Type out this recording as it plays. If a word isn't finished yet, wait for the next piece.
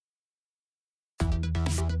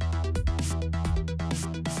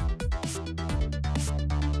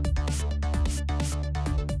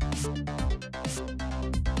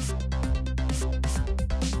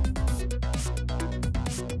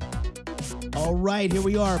All right, here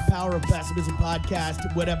we are, Power of Pessimism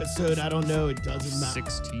podcast. What episode? I don't know. It doesn't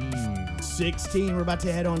matter. 16. We're about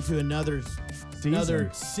to head on to another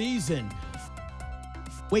season.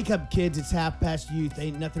 Wake up, kids. It's half past youth.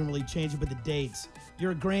 Ain't nothing really changing but the dates.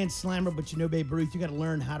 You're a grand slammer, but you know Babe Ruth. You got to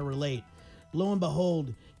learn how to relate. Lo and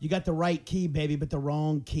behold, you got the right key, baby, but the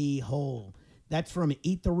wrong keyhole. That's from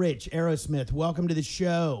Eat the Rich, Aerosmith. Welcome to the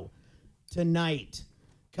show tonight.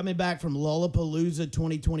 Coming back from Lollapalooza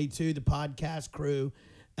 2022, the podcast crew.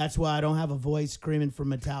 That's why I don't have a voice screaming for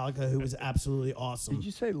Metallica, who was absolutely awesome. Did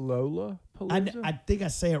you say Lola Palooza? I think I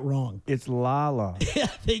say it wrong. It's Lala. I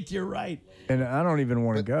think you're right. And I don't even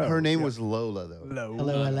want to go. Her name was Lola, though. Lola.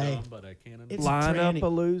 Hello, LA. But I can't It's a Lineup tranny.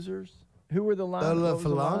 of losers? Who were the lineup? Lola What was the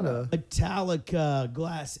lineup? Falana. Metallica,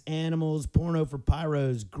 Glass Animals, Porno for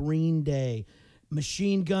Pyros, Green Day,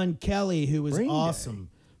 Machine Gun Kelly, who was Green Day? awesome.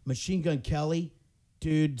 Machine Gun Kelly,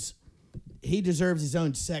 dudes, he deserves his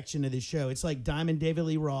own section of the show. It's like Diamond David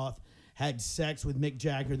Lee Roth had sex with Mick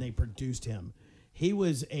Jagger and they produced him. He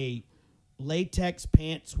was a latex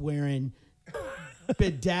pants wearing,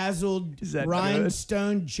 bedazzled Is that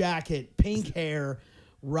rhinestone jacket, pink hair,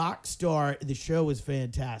 rock star. The show was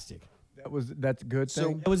fantastic. That's a good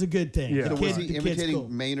thing. That was a good thing. Yeah. The So kid, was he the kid's imitating cool.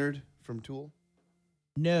 Maynard from Tool?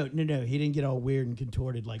 No. He didn't get all weird and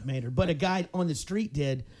contorted like Maynard. But a guy on the street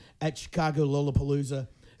did at Chicago Lollapalooza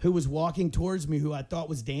who was walking towards me who I thought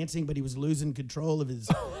was dancing, but he was losing control of his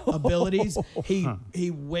abilities. He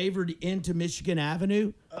wavered into Michigan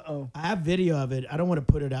Avenue. Uh-oh. I have video of it. I don't want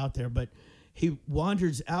to put it out there, but he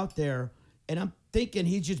wanders out there, and I'm thinking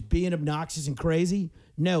he's just being obnoxious and crazy.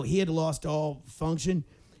 No, he had lost all function.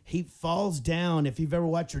 He falls down. If you've ever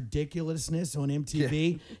watched Ridiculousness on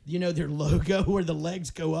MTV, you know their logo where the legs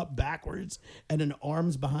go up backwards and an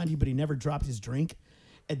arm's behind you, but he never dropped his drink.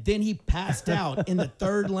 And then he passed out in the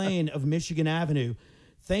third lane of Michigan Avenue.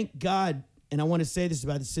 Thank God, and I want to say this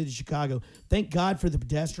about the city of Chicago, thank God for the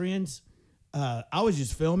pedestrians. I was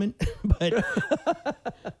just filming, but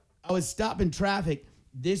I was stopping traffic.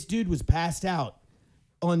 This dude was passed out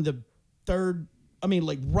on the third,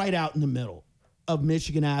 right out in the middle of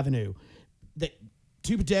Michigan Avenue. The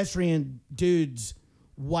two pedestrian dudes,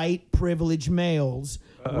 white privileged males,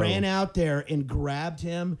 ran out there and grabbed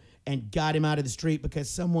him and got him out of the street because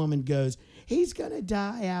some woman goes, he's going to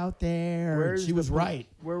die out there. She was right.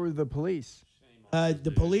 Where were the police?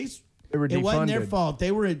 The police, They were it wasn't their defunded. fault.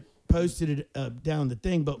 They were posted it down the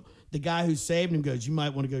thing, but the guy who saved him goes, you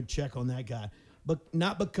might want to go check on that guy. But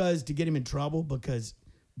not because to get him in trouble,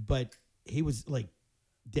 but he was like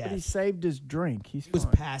dead. But he saved his drink. He was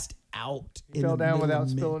passed out. He fell down without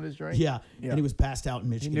spilling his drink? Yeah, Yeah. and he was passed out in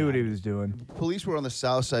He Michigan. knew what he Avenue. was doing. Police were on the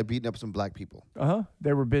south side beating up some black people.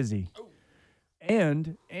 They were busy.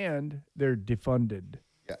 And they're defunded.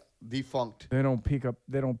 Yeah, defunct. They don't pick up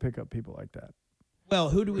people like that. Well,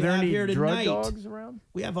 who do we Are there have any here drug tonight? dogs around?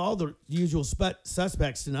 We have all the usual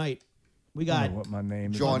suspects tonight. We I got don't know what my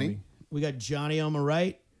name is. Johnny. we got Johnny on my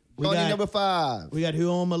right. We Johnny got number 5. we got who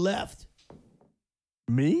on my left?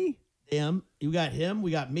 Me? Him. You got him.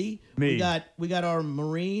 We got me. Me. We got our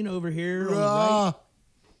Marine over here on the right.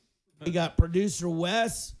 We got producer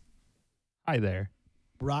Wes, Hi there.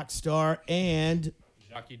 Rockstar, and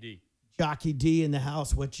Jockey D. Jockey D in the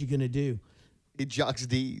house. What you gonna do? He jocks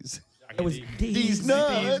D's. It was These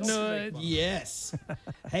nuts. Yes.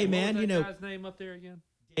 Hey man, What was you that know, guy's name up there again?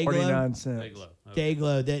 Dayglow. 49 cents. Dayglow. Okay.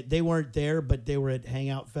 Dayglow. They weren't there, but they were at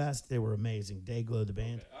Hangout Fest. They were amazing. Dayglow, the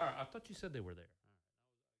band. All right, I thought you said they were there.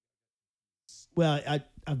 Well,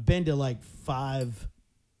 I've been to like 5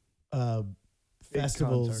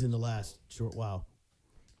 festivals concerts. in the last short while.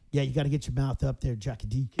 Yeah, you got to get your mouth up there, Jockey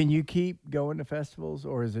D. Can you keep going to festivals,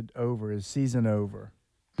 or is it over? Is season over?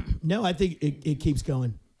 No, I think it keeps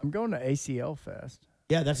going. I'm going to ACL Fest.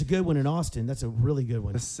 Yeah, that's a good one in Austin. That's a really good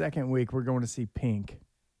one. The second week, we're going to see Pink.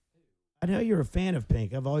 I know you're a fan of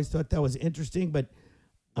Pink. I've always thought that was interesting, but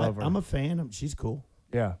Love her. I'm a fan. She's cool.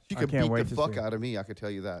 Yeah, She I could can't beat wait the to fuck see it. out of me, I could tell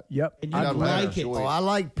you that. Yep, And I'd you'd let her like it. enjoy Oh, I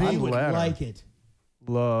like I Pink. would let her. like it.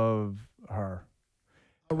 love her.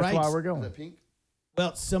 All That's right. why we're Is going. that pink?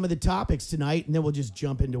 Well, some of the topics tonight, and then we'll just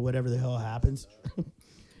jump into whatever the hell happens.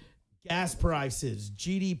 Gas prices,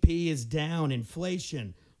 GDP is down,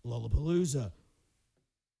 inflation, Lollapalooza,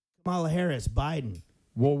 Kamala Harris, Biden.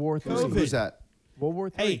 World War COVID. III. Who's that? World War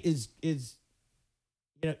III. Hey, is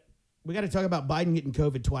we got to talk about Biden getting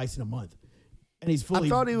COVID twice in a month, and he's fully. I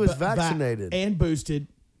thought he was vaccinated. and boosted.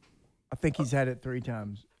 I think he's had it 3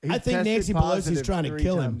 times. I think Nancy Pelosi's trying to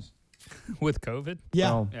kill him. With COVID?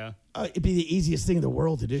 Yeah, Oh. Yeah. it'd be the easiest thing in the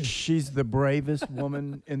world to do. She's the bravest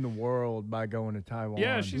woman in the world by going to Taiwan.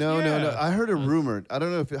 Yeah, she's- No. Yeah. I heard a rumor. I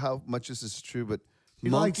don't know how much this is true, but He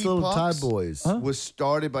likes little Thai Monkeypox boys. was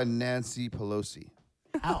started by Nancy Pelosi.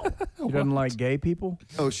 Ow. He doesn't like gay people?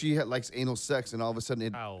 Oh, she likes anal sex, and all of a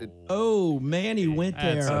sudden Ow. Oh, man, he went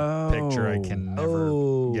That's there. a picture I can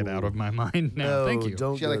never get out of my mind now. No, Thank you.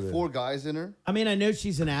 don't she had go like there. 4 guys in her. I mean, I know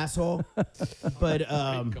she's an asshole, but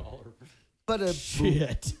But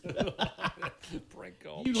shit. Prank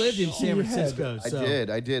call. You lived in San Francisco, so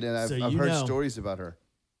I did, and I've so heard you know. stories about her.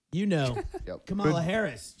 you know. Yep. Kamala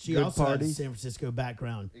Harris. She good also party. has a San Francisco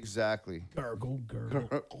background. Exactly. Gurgle, gurgle.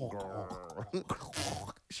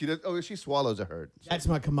 She does. Oh, she swallows. I heard. That's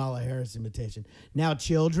my Kamala Harris imitation. Now,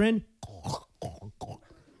 children.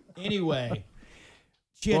 Anyway,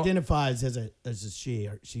 she identifies as a she.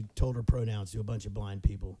 Or she told her pronouns to a bunch of blind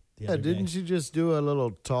people. The yeah, other didn't day. she just do a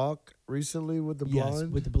little talk recently with the Yes,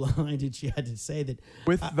 blind? with the blind, and she had to say that.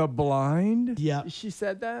 With the blind? Yeah, She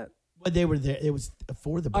said that? but they were there. It was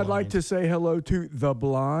for the blind. I'd like to say hello to the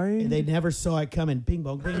blind. They never saw it coming. Bing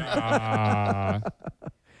bong bing.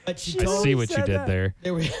 But she I told. see what you said did that. there. They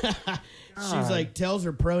were. She's like tells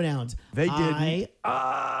her pronouns. They I, didn't.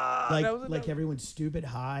 That was like everyone's stupid.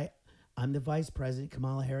 Hi, I'm the vice president,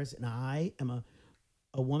 Kamala Harris, and I am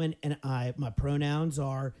a woman, and my pronouns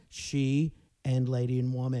are she and lady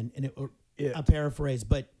and woman, and I paraphrase,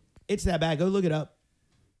 but it's that bad. Go look it up.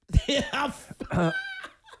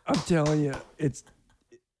 I'm telling you, it's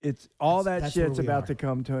all That's that where shit's we about are. to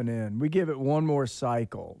come to an end. We give it one more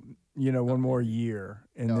cycle, one more year,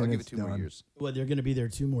 and No, then I'll give it it's 2 done. more years. Well, they're going to be there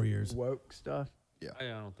 2 more years. Woke stuff. I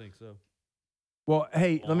don't think so. Well,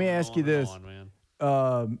 hey, let me On and ask you on this. and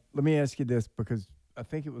on, man. Let me ask you this because I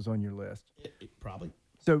think it was on your list. Probably.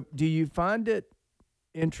 So, do you find it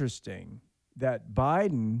interesting that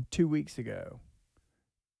Biden 2 weeks ago,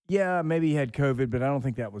 yeah, maybe he had COVID, but I don't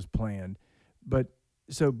think that was planned. But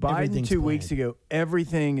so Biden Everything's 2 weeks planned. ago,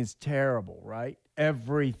 everything is terrible, right?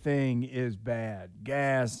 Everything is bad.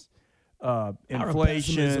 Gas, Our pessimism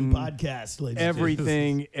inflation, podcast, ladies and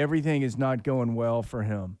gentlemen. everything is not going well for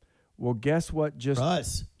him. Well, guess what For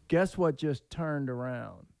us. just turned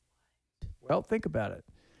around? Well, think about it.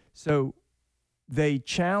 So they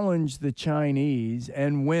challenged the Chinese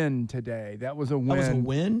and win today. That was a win. That was a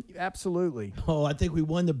win? Absolutely. Oh, I think we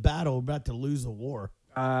won the battle. We're about to lose the war.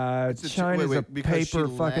 China's a because she paper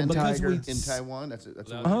fucking landed Because tiger. we- in Taiwan. That's a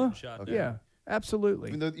Without Uh-huh. getting shot down. Yeah,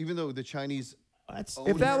 absolutely. even though the Chinese. That's Oh,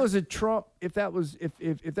 If that yeah. was a Trump, if that was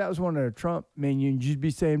one of the Trump minions, you'd be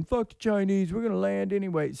saying "fuck the Chinese." We're gonna land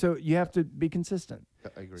anyway. So you have to be consistent.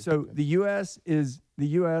 I agree. So the U.S.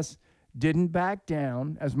 didn't back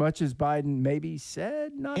down as much as Biden maybe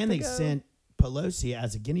said not and to they go, sent Pelosi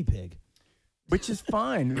as a guinea pig. which is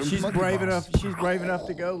fine. She's monkey brave boss. enough. She's brave enough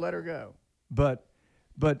to go. Let her go.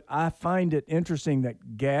 But I find it interesting that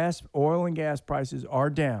oil and gas prices are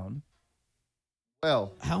down.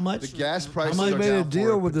 Well, How much? the gas prices much are made a down for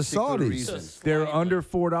deal with the particular Saudis? reason, They're under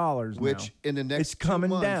 $4 now. which in the next It's coming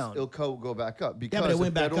 2 months, down. it'll go back up because but it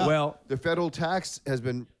went back up. Well, the federal tax has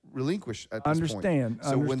been relinquished at this Understand,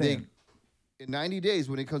 point. So when they understand. in 90 days,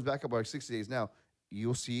 when it comes back up, or 60 days now,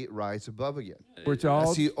 you'll see it rise above again. which That's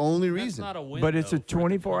all, the only That's reason. not a win, but it's though, a for it to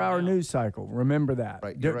come 24-hour down. news cycle. Remember that.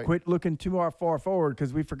 Right, Don't you're right. Quit looking too far forward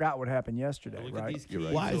because we forgot what happened yesterday, Look at right? these You're right.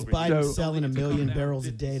 keys Why is over Biden here. So- selling a It's come million down barrels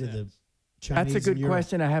a 50 day to the cents. Chinese That's a good and Europe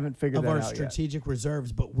question. I haven't figured of that our out yet. strategic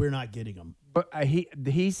reserves, but we're not getting them. But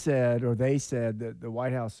he said, or they said, that the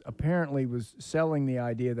White House apparently was selling the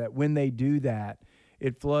idea that when they do that,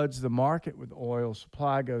 it floods the market with oil,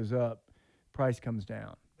 supply goes up, price comes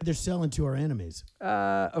down. But they're selling to our enemies.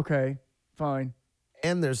 Okay, fine.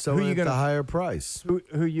 And they're selling you at gonna- the higher price. Who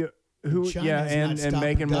China yeah, has and not stopped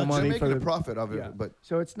making more production. money They're for making the a profit of it, yeah. but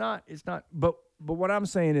So it's not. But what I'm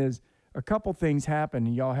saying is a couple things happen,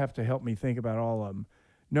 and y'all have to help me think about all of them.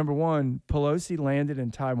 Number one, Pelosi landed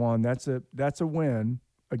in Taiwan. That's a win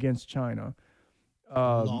against China.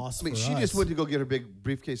 Loss I mean, for she us. just went to go get her big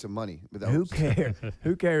briefcase of money. But that Who was- cares?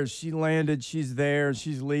 Who cares? She landed. She's there.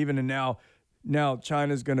 She's leaving, and now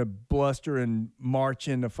China's gonna bluster and march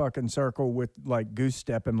in a fucking circle with like goose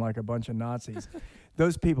stepping like a bunch of Nazis.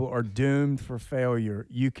 Those people are doomed for failure.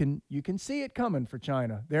 You can see it coming for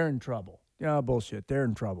China. They're in trouble. Yeah, bullshit. They're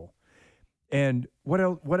in trouble. And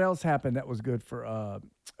what else happened that was good for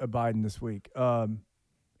Biden this week?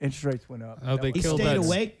 Interest rates went up. Oh, they He killed stayed that.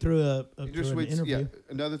 awake through You just an wait, interview. yeah,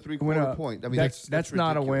 another Went three-quarter up. point. I mean, That's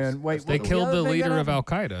not a ridiculous. win. Wait, That's They not a killed other the thing leader that of Al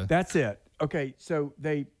Qaeda. That's it. Okay, so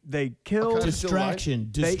they killed. Okay. Distraction.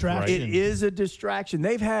 They- Distraction. It is a distraction.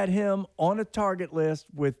 They've had him on a target list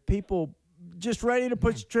with people just ready to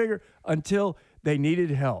push the trigger until they needed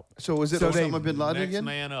help. So was it So they- Osama bin Laden Next again?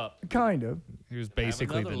 man up. Kind of. He was Have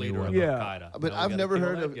basically another the leader new of Yeah. Al Qaeda. But Now we I've gotta never kill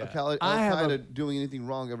heard that of guy. I have Al Qaeda doing anything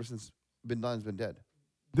wrong ever since bin Laden's been dead.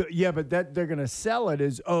 Yeah, but they're going to sell it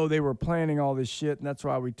as, they were planning all this shit, and that's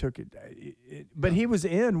why we took it. But he was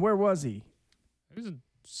in. Where was he? He was in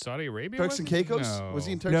Saudi Arabia. Turks and wasn't he? Caicos? No. Was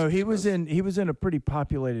he in Turks No, and he Caicos? was in a pretty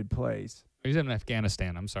populated place. He was in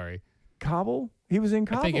Afghanistan. I'm sorry. Kabul? He was in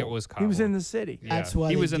Kabul. I think it was He was Kabul. in the city. Yeah. That's why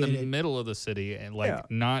he they was in the did it. middle of the city and Yeah.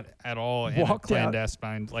 not at all in Walked a out.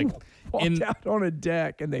 clandestine. Like Walked out on a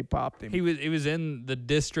deck and they popped him. he was in the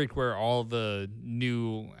district where all the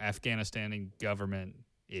new Afghanistani government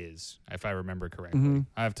is, if I remember correctly. Mhm.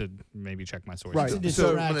 I have to maybe check my sources. Right. It's a So-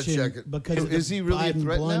 I'm gonna distraction check it. because of Is the he really a Biden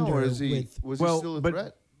threat now, or blunder is he? with- Was Well, he still a but-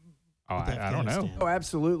 threat? Oh, with I don't know. Afghanistan. Oh,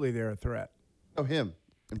 absolutely, they're a threat. Oh, him.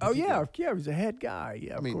 in Oh yeah, particular. yeah, he's a head guy.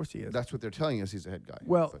 Yeah, I mean, of course he is. That's what they're telling us. He's a head guy.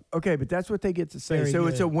 Well, But okay, but that's what they get to say. Very So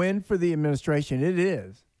it's a good. win for the administration. It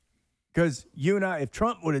is. Because you and I, if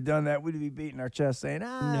Trump would have done that, we'd be beating our chest saying,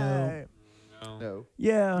 no.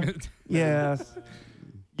 yeah, yes.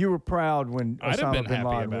 You were proud when I'd have Osama been bin happy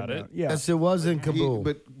Laden about went it. down. Yeah. Yes, it was in Kabul.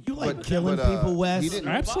 You like killing people, Wes? He didn't,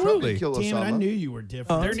 Absolutely. Trump didn't kill Damn it, I Osama. knew you were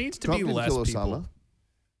different. There needs to Trump be didn't less kill people. Osama.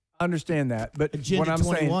 I understand that. But Agenda what I'm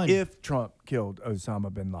 21. saying, if Trump killed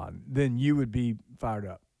Osama bin Laden, then you would be fired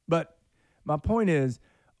up. But my point is,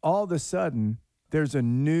 all of a sudden, there's a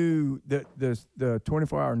new, the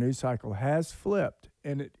 24-hour news cycle has flipped,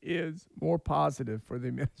 and it is more positive for the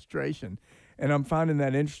administration. And I'm finding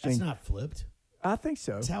that interesting. That's not flipped. I think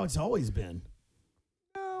so. That's how it's always been.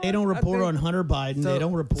 No, They don't I report think- on Hunter Biden. They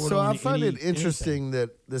don't report So on I find any- it interesting that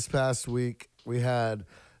this past week we had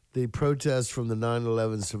the protest from the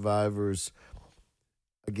 9/11 survivors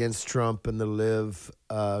against Trump and the Live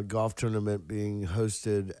golf tournament being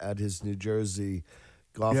hosted at his New Jersey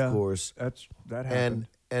golf Yeah. course. that And happened.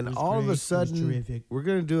 and was all of great. It a was sudden terrific. we're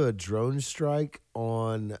going to do a drone strike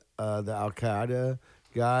on the Al Qaeda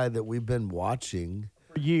guy that we've been watching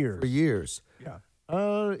For years. for years. Yeah.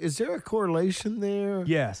 Is there a correlation there?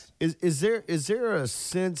 Yes. Is there a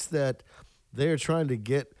sense that they're trying to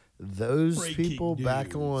get those Breaking people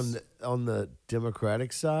back news. on the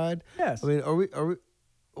Democratic side? Yes. I mean, are we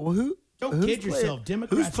well, who? Don't who's kid playing- yourself.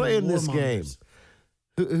 Democrats Who's playing are this game? warmongers.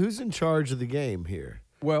 Who's in charge of the game here?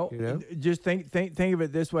 Well, You know? just think of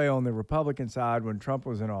it this way: on the Republican side, when Trump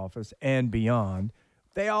was in office and beyond,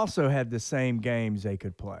 they also had the same games they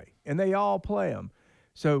could play, and they all play them.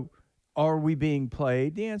 So, are we being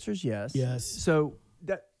played? The answer is yes. Yes. So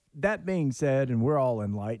that being said, and we're all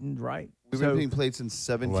enlightened, right? We've So- been being played since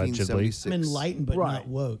 1776. I'm enlightened, but Right. not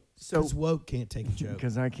woke. So- Because woke can't take a joke.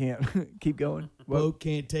 because I can't keep going. Woke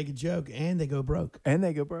can't take a joke, and they go broke. And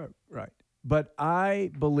they go broke, right? But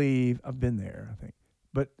I believe I've been there, I think.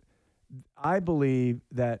 But I believe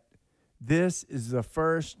that this is the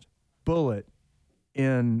first bullet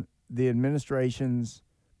in the administration's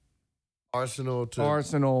Arsenal to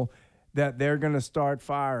arsenal that they're going to start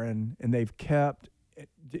firing, and they've kept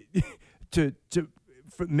to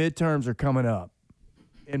for midterms are coming up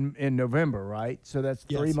in November, right? So that's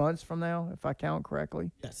 3 Yes. months from now, if I count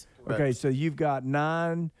correctly. Yes. Okay, so you've got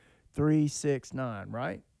 9, 3, 6, 9,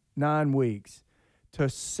 right? 9 weeks to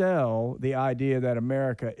sell the idea that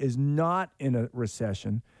America is not in a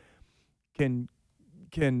recession, can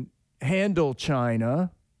handle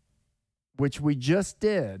China, which we just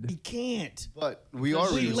did. He can't. But we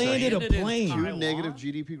are We in a landed recession. a plane. Two negative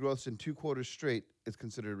GDP growths in 2 quarters straight is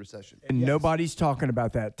considered a recession. And Yes. nobody's talking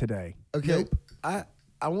about that today. Okay,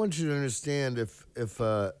 I want you to understand if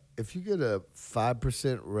you get a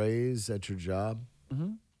 5% raise at your job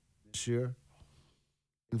this year,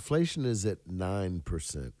 inflation is at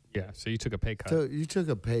 9%. Yeah, so you took a pay cut. So you took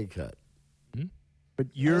a pay cut. But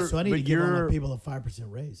you're So I need to but give all you're my people a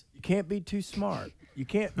 5% raise. you can't be too smart. You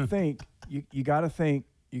can't think. You got to think.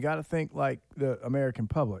 You got to think like the American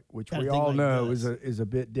public, which Gotta we think all like know us. is a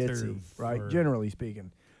bit ditzy, Serve right? for- Generally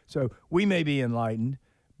speaking. So we may be enlightened,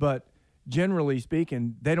 but generally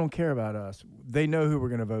speaking, they don't care about us. They know who we're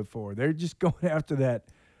going to vote for. They're just going after that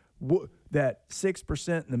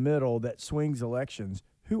 6% in the middle that swings elections.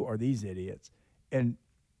 Who are these idiots? And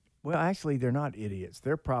well, actually, they're not idiots.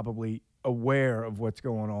 They're probably aware of what's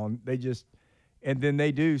going on. And then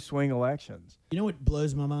they do swing elections. You know what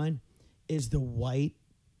blows my mind is the white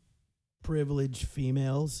privileged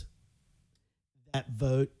females that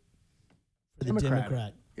vote for the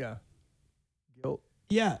Democrat. Yeah. Guilt.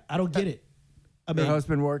 Yeah, I don't get it. I Their mean,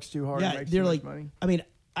 husband works too hard and yeah, makes they're too much like. money. I mean,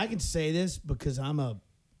 I can say this because I'm a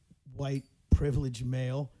white privileged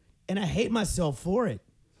male, and I hate myself for it.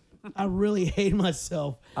 I really hate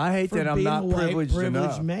myself. I hate for that I'm being not a white privileged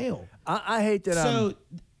enough. male. I hate that So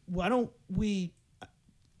why don't we?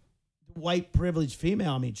 The white privileged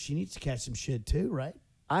female. I mean, she needs to catch some shit too, right?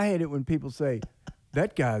 I hate it when people say,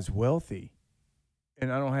 that guy's wealthy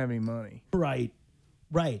and I don't have any money. Right.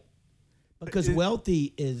 Right. Because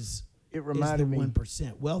wealthy is It the reminded me.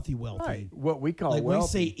 1%. Wealthy. Right. What we call Like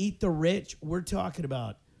wealthy. we say eat the rich, we're talking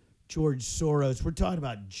about George Soros. We're talking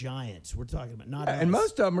about giants. We're talking about not us. and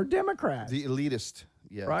most of them are Democrats, The elitist.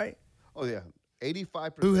 Yeah. right? Oh yeah.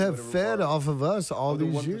 85%. Who have whatever fed are- off of us all are the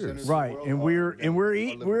these 1%ers years. of the Right. world And are we're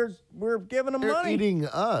liberals. we're giving them They're money. eating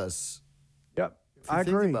us. Yep. If you I think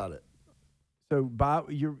agree. about it. So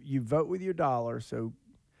you vote with your dollar. So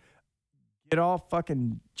get off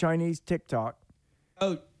fucking Chinese TikTok.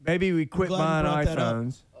 Oh, Maybe we quit glad you buying brought that up.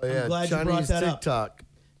 iPhones. Oh, yeah, glad you brought Chinese that up. TikTok.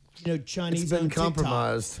 you know, Chinese It's been owned TikTok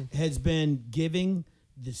compromised. has been giving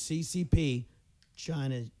the CCP,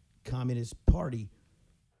 China Communist Party,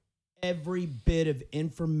 every bit of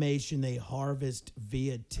information they harvest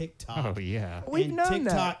via TikTok. Oh yeah. We've and known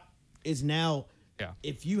TikTok that. is now, Yeah.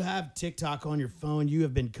 if you have TikTok on your phone, you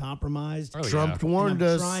have been compromised. Oh, Trump yeah. And warned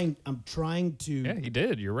us. I'm trying to Yeah, he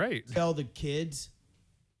did. You're right. tell the kids,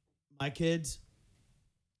 my kids,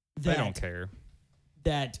 They that don't care.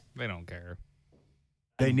 that They don't care.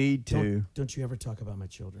 They need to. don't you ever talk about my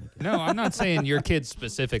children again. No, I'm not saying your kids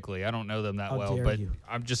specifically. I don't know them that How well, dare but you.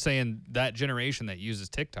 I'm just saying that generation that uses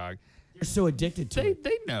TikTok, They're so addicted to it.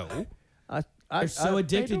 they know. They're so They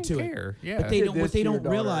addicted don't to care. it. Yeah. But they Did don't. this What they to your don't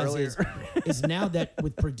daughter realize earlier. is now that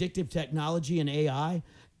with predictive technology and AI,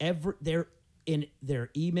 they're in their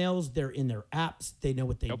emails, they're in their apps. They know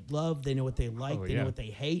what they love. They know what they like. Oh, they yeah. know what they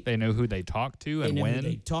hate. They know who they talk to and know who when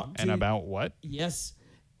they talk and to. about what. Yes,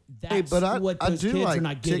 that's Hey, but what I those do kids like are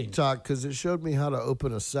not getting. TikTok because it showed me how to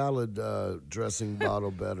open a salad dressing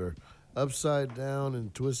bottle better. Upside down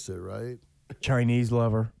and twist it, right? Chinese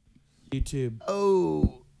lover. YouTube,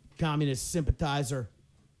 Oh, communist sympathizer.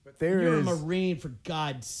 But there You're is. a Marine, for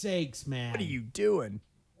God's sakes, man. What are you doing?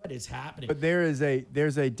 What is happening? But there's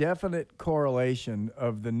a definite correlation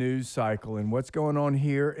of the news cycle and what's going on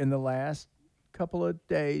here in the last couple of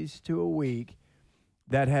days to a week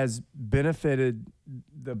that has benefited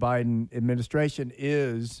the Biden administration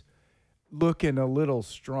is looking a little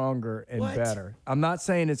stronger and What? better. I'm not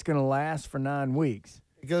saying it's going to last for 9 weeks.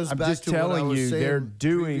 it goes I'm back just to what I telling was you saying they're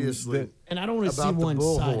doing previously. the. And I don't want to see about the one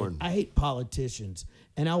sided. bullhorn. I hate politicians,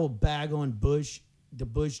 and I will bag on Bush, the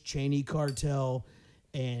Bush Cheney cartel,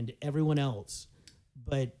 and everyone else.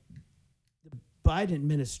 But the Biden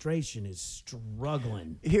administration is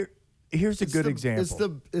struggling. Here's a good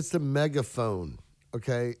example. It's the megaphone.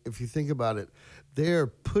 Okay, if you think about it, they're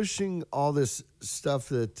pushing all this stuff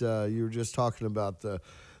that you were just talking about, the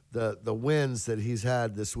wins that he's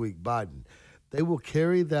had this week. Biden, they will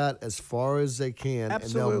carry that as far as they can, and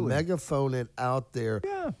they'll Absolutely. megaphone it out there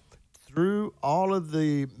Yeah. through all of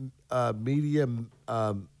the media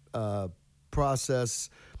process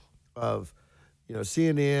of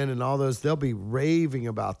CNN and all those. They'll be raving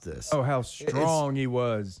about this. Oh, how strong he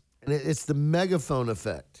was. And it's the megaphone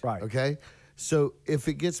effect. Right. Okay. So if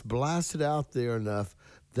it gets blasted out there enough,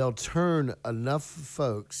 they'll turn enough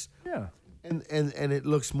folks, Yeah. and it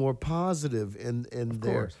looks more positive in Of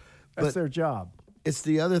there. course. That's But their job. it's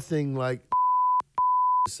the other thing, like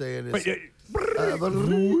saying it's.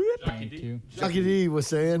 Thank you. Chucky D was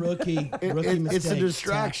saying. Rookie It's mistake. a Tap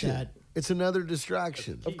distraction. that. It's another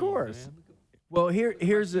distraction. Of course. Well,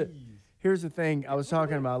 here's the thing. I was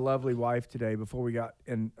talking to my lovely wife today before we got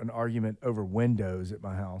in an argument over windows at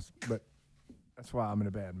my house, but that's why I'm in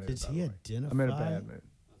a bad mood. Does by he the way. identify I'm in a bad mood.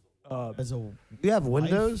 as a You have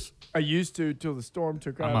windows? I used to till the storm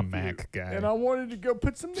took I'm off. a Mac guy. And I wanted to go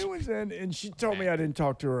put some new ones in, and she told me I didn't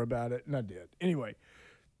talk to her about it, and I did. Anyway,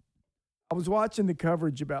 I was watching the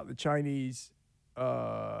coverage about the Chinese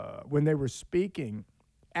when they were speaking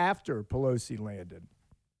after Pelosi landed.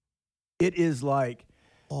 It is like,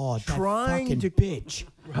 that trying fucking to- bitch.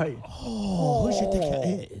 right. Oh, who should think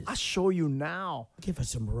it is? I show you now. Give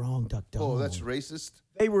us some wrong duck dog. Oh, that's racist.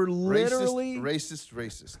 They were literally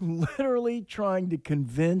Racist. literally trying to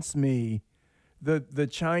convince me, the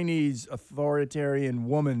Chinese authoritarian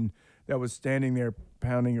woman that was standing there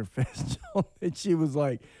pounding her fist on it, she was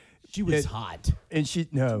like, She was it- hot. and she,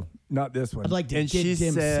 no, not this one. I'd like to and get she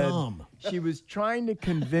them said, some. she was trying to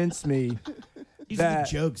convince me These are the that-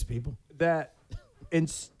 jokes, people. that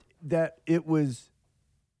that it was,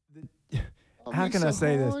 how can I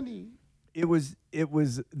say this? It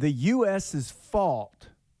was the U.S.'s fault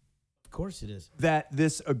Of course it is. that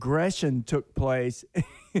this aggression took place.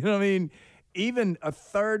 You know what I mean? Even a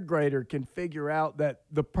third grader can figure out that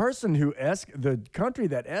the person the country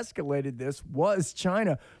that escalated this was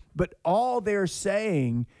China. But all they're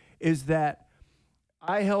saying is that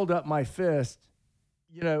I held up my fist,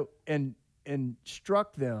 and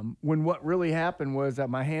struck them, when what really happened was that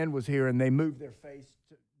my hand was here and they moved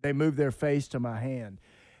their face to my hand.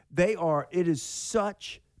 It is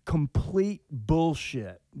such complete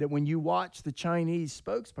bullshit that when you watch the Chinese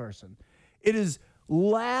spokesperson, it is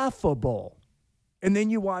laughable. And then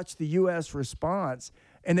you watch the U.S. response,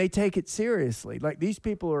 and they take it seriously. Like, these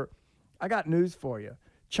people are, I got news for you.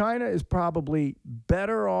 China is probably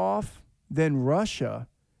better off than Russia,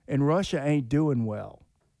 and Russia ain't doing well.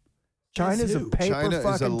 China's a paper China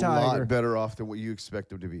fucking is a tiger. lot better off than what you expect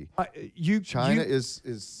them to be. China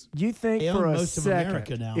is You think They for own a most of second,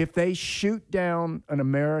 America now. if they shoot down an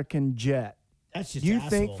American jet, That's just you asshole.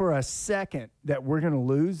 think for a second that we're going to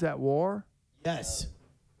lose that war? Yes.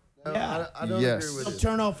 No, Yeah. I don't Yes. agree with They'll it.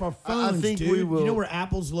 turn off our phones, think dude. we will- You know where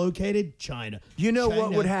Apple's located? China. You know what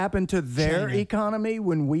China. would happen to their China. economy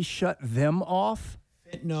when we shut them off?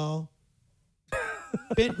 Fentanyl.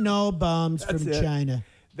 Fentanyl bombs from That's it. China.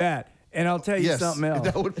 That. And I'll tell you Yes, something else.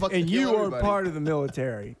 that would fucking and you kill are everybody. part of the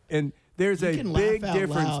military. And there's You a can laugh big out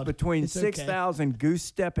difference loud. between It's okay. 6,000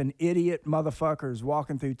 goose-stepping idiot motherfuckers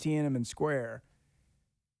walking through Tiananmen Square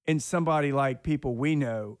and somebody like people we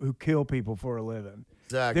know who kill people for a living.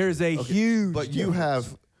 Exactly. There's a huge But you difference.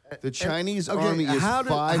 have the Chinese Okay, army is how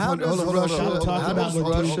 500. does hold on, Russia, hold on, Talk how about does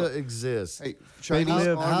Latino- Russia exist? Hey, Chinese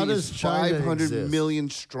live- how army does is China 500 exist? million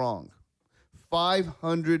strong.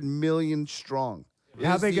 500 million strong. It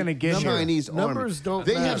How is they the gonna get here? Chinese army. Numbers don't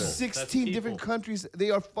They have matter. 16 That's different people. countries they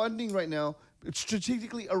are funding right now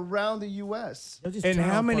strategically around the U.S. They'll just And turn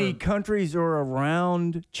how off many our- countries are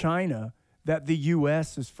around China that the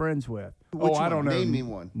U.S. is friends with? Which I one? don't know. Name me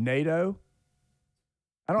one. NATO?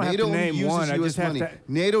 I don't NATO have to only name uses one. I U.S. just have money. to.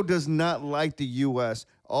 NATO does not like the U.S.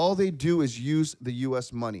 All they do is use the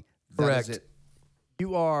U.S. money. That is Correct. it.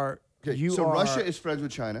 You are. Okay, You so are. Russia is friends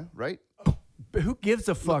with China, right? But who gives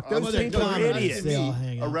a fuck? I'm Those saying, people no, are you're idiots. asking They all me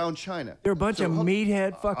hang out. around China. They're a bunch So of hold-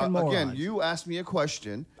 meathead fucking morons. Again, you asked me a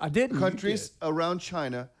question. I didn't. You Countries did. around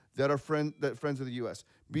China that are friends with the U.S.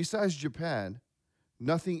 Besides Japan,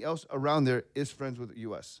 nothing else around there is friends with the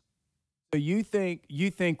U.S. So you think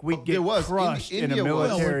we'd Oh, get there was. crushed in a India was. Well,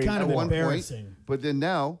 military we're kind of at one point, embarrassing. But then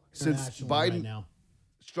now, since internationally Biden right now.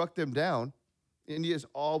 struck them down, India is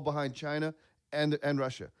all behind China and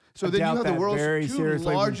Russia. So I then you doubt have the that world's very two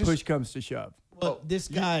seriously largest. when push comes to shove. Well, this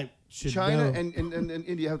guy should China know. and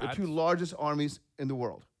India have the two largest armies in the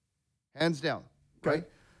world, hands down. Right?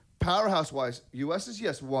 Powerhouse wise, U.S. is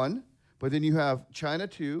yes 1, but then you have China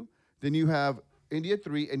 2, then you have India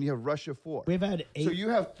 3, and you have Russia 4. We've had So you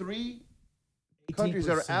have 3 countries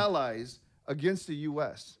that are 18%. allies against the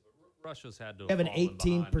U.S. Russia's had to Have an fallen behind.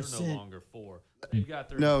 They're 18%. no longer 4. They've got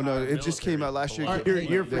their No, entire it just came out last year.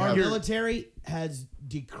 military Our, They our have- military has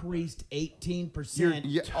decreased 18%.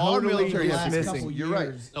 Yeah, our totally military the has last dismissing. couple You're right.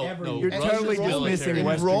 years, No, every no, year. You're Russia's totally military- dismissing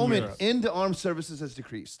Western Enrollment Europe. into armed services has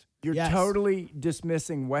decreased. You're Yes. totally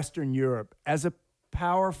dismissing Western Europe as a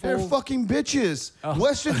powerful. They're fucking bitches.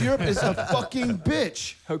 Western Europe is a fucking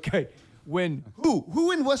bitch. Okay, when Who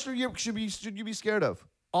in Western Europe should you be scared of?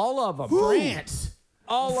 all of them, France.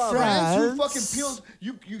 all of France, them. who fucking peels?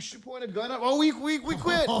 You should point a gun at. Oh, we quit. We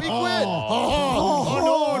quit. Oh,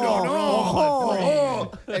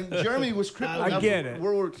 no. And Germany was crippled. I after get it.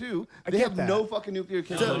 World War II. They get have that. no fucking nuclear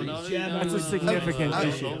capabilities. That's a significant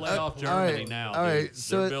issue. Don't lay off all Germany right, now. all right, dude.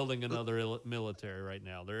 so They're it- building another military right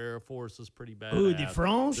now. Their air force is pretty bad. Who, the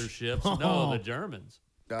French? Their ships. No, the Germans.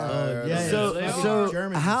 Yeah, So, they are. so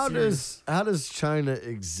Germans how are serious. does China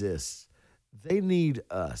exist? They need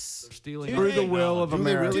us. They're stealing Do our they- Through the will of Do they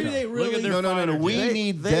America. really? Do they Look really? at their No. fighter We jets.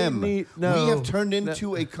 need they them. need- We no. have turned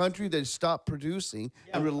into a country that stopped producing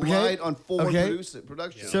and relied on foreign Okay.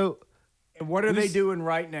 production. So And what are they doing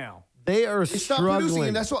right now? they are They stopped producing, struggling.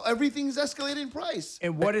 and that's why everything's escalated in price.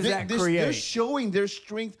 And what does that They're create? showing their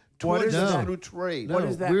strength What towards is us that? through trade. What No,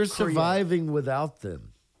 does that we're create? surviving without them.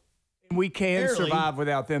 We can Barely. survive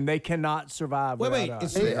without them. They cannot survive Wait, without wait. us.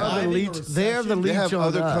 Is They are the surviving a leech. They are the recession? They leech have on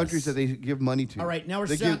other us. countries that they give money to. All right, now we're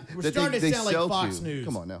They starting to sound like sell Fox to. News.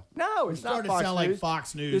 Come on now. No, it's not Starting to Fox sound News. like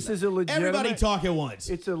Fox News. This is a legitimate. Everybody talk at once.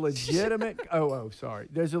 It's a legitimate. Sorry.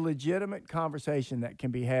 There's a legitimate conversation that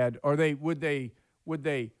can be had. Or would they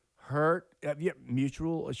hurt? Yeah,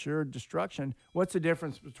 mutual assured destruction. What's the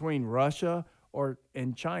difference between Russia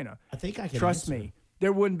and China? I think I can Trust answer. me.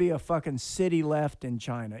 There wouldn't be a fucking city left in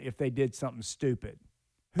China if they did something stupid.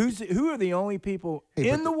 Who are the only people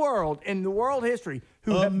in the world history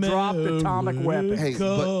who have dropped atomic weapons? Hey,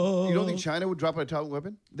 but you don't think China would drop an atomic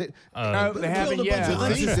weapon? No, they Killed haven't a bunch yet. of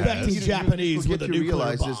The thing unsuspecting that Japanese people with get a to nuclear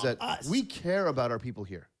realize bomb. is that Us. we care about our people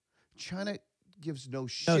here. China gives no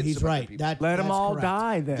shit. No, he's right. Let them that's all correct.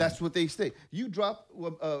 die then. That's what they say. You drop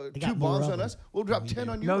 2 got more bombs of on them. us, we'll drop 10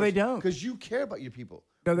 on you. No, they don't. Because you care about your people.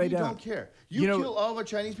 No, they we don't. care. You know- kill all of our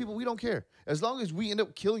Chinese people, we don't care. As long as we end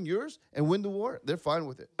up killing yours and win the war, they're fine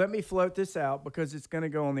with it. Let me float this out because it's going to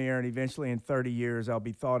go on the air, and eventually in 30 years, I'll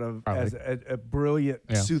be thought of as a brilliant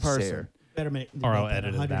person. Soothsayer. Better make. Or I'll make that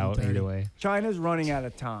edit it out 130. either way. China's running out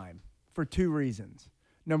of time for two reasons.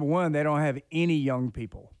 Number one, they don't have any young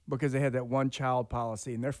people because they had that one-child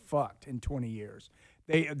policy, and they're fucked in 20 years.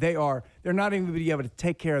 They're not even going to be able to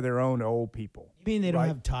take care of their own old people. You mean they don't Right.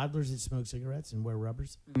 have toddlers that smoke cigarettes and wear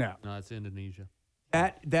rubbers? No, No, it's Indonesia.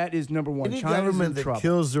 that is number one. Any China's government in that trouble.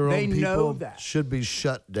 kills their They own know people that. should be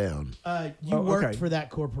shut down. You Oh, worked okay. for that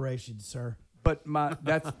corporation, sir. But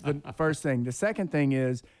that's the first thing. The second thing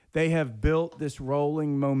is they have built this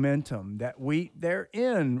rolling momentum that they're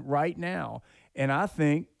in right now, and I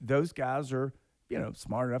think those guys are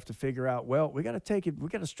smart enough to figure out. Well, we got to take it. We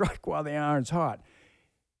got to strike while the iron's hot.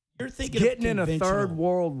 You're thinking Getting of in a third conventional.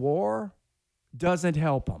 world war doesn't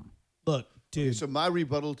help them. Look, dude. So my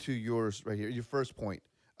rebuttal to yours right here, your first point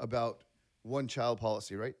about one-child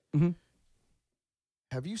policy, right? Mhm.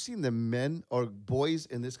 Have you seen the men or boys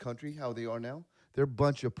in this country, how they are now? They're a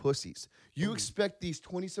bunch of pussies. You expect these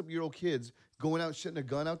 20-something-year-old kids going out shooting a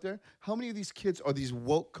gun out there? How many of these kids are these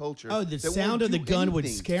woke culture? Oh, the that won't sound of the do gun would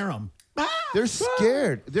anything? scare them. They're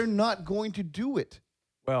scared. They're not going to do it.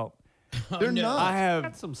 Well, They're no. not. I Got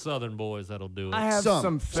have some Southern boys that'll do it. I have Some.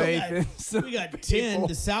 some faith in some We got 10. people.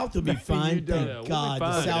 The South will be fine. don't. Thank Yeah, we'll be God. The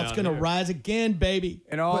fine South's down going to here. rise again, baby.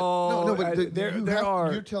 And But all no, but there you there have,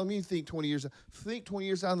 are you're telling me you think 20 years. Think 20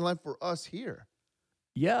 years down the line for us here.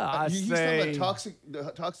 yeah I He's talking say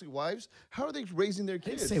about toxic wives. How are they raising their I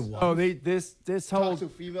didn't kids? say what. oh this whole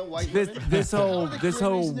Toxic female white this women? this How whole are they this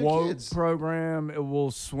whole raising their woke kids? program it will I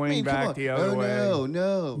swing mean, come back on. the other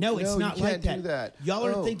way. No, it's not you like can't that. do that. Y'all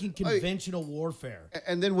are Oh, thinking oh, conventional warfare.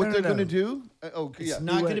 And then what No, they're no, going to no. do? Okay, It's yeah.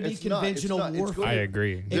 not going to be It's not. It's conventional not. It's warfare. gonna- I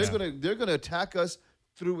agree. They're going to attack us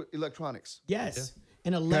through electronics. Yes.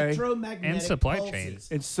 And electromagnetic And supply pulses. chains.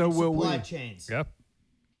 And so And will supply we. chains. Yep.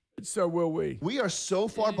 So will we. We are so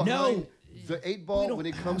far behind the eight we ball don't when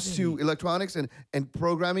it have comes to any. electronics and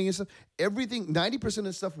programming and stuff. Everything, 90% of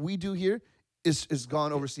the stuff we do here is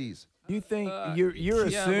gone overseas. You think you're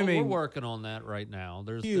Yeah, assuming we're working on that right now.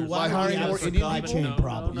 There's Why By are we hiring have more a Indian supply people? chain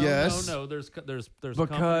problem? No, Yes. no. There's companies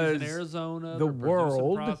because in Arizona. the they're producing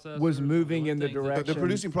world processors, was they're moving doing in the things that- direction They're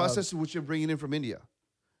producing of- processes which you're bringing in from India.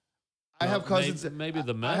 I Well, have cousins. maybe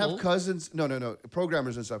the I have metal. cousins. No.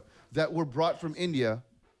 Programmers and stuff that were brought from India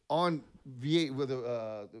on V8 with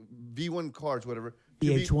the V1 cards, whatever. to be-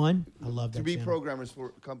 VH1. I love that. To be channel. programmers for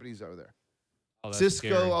companies that are there. Oh, that's Cisco,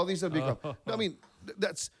 scary. all these other big companies. No, I mean,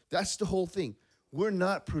 that's the whole thing. We're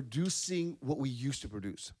not producing what we used to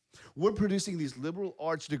produce. We're producing these liberal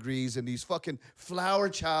arts degrees and these fucking flower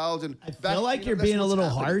childs and. I feel like you're being a little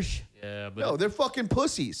harsh. Yeah, but No, they're fucking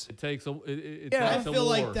pussies. it takes a. It Yeah, I takes a feel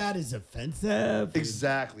like war. that is offensive.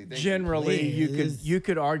 Exactly. Thank you. generally Please. you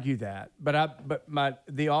could argue that, but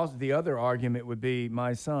the other argument would be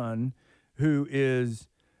my son, who is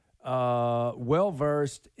well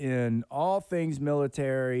versed in all things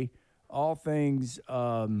military, all things.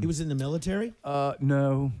 He was in the military.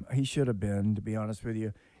 No, he should have been, to be honest with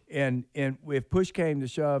you. And if push came to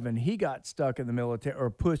shove, and he got stuck in the military or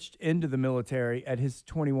pushed into the military at his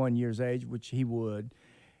 21 years age, which he would,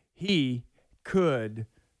 he could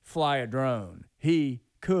fly a drone. He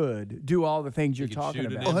could do all the things you're could talking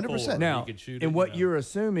shoot it about. in 100%. forward. Now, You could shoot it, and you what know. you're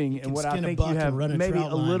assuming, and can what I skin a think buck you and have run a maybe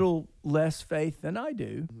trout a line. little less faith than I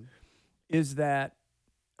do, is that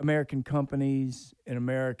American companies and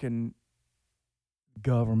American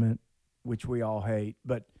government, which we all hate,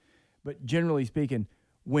 but generally speaking,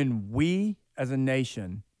 when we as a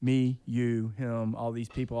nation, me, you, him, all these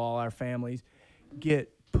people, all our families,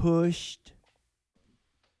 get pushed,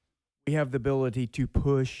 we have the ability to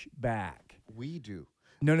push back. We do.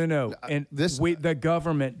 No. And this- the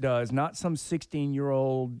government does, not some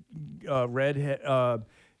 16-year-old redhead,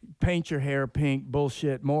 paint your hair pink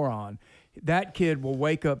bullshit moron. That kid will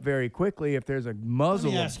wake up very quickly if there's a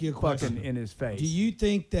muzzle ask you a question. fucking in his face. Do you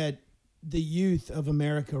think that the youth of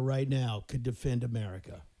America right now could defend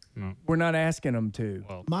America? We're not asking them to.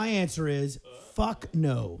 Well, My answer is fuck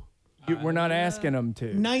no. We're not asking them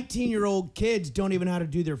to. 19-year-old kids don't even know how to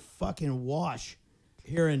do their fucking wash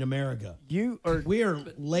here in America. You are We are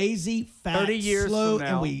lazy, fat, 30 years slow, from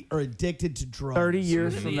now- and we are addicted to drugs. 30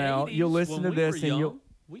 years In from the now, 80s, you'll listen when to we this were and young, you'll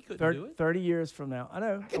we couldn't do it. 30 years from now. I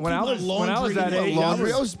know. can When do I my was laundry that in my age,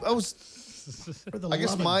 Laundry. I was, I was. For the I guess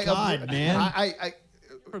love my of God, man.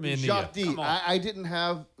 From India. Jacques D, Come on. I didn't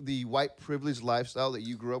have the white privileged lifestyle that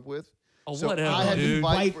you grew up with. Oh, So whatever, I had to dude.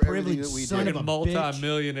 fight White for everything privileged that we son did. of a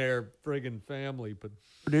Multi-millionaire friggin' family, but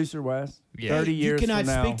Producer Wes, Yeah. 30 You years cannot from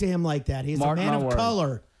now, speak to him like that. He's Mark a man my of words.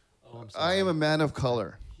 color. I am a man of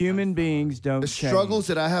color. human beings don't The change. struggles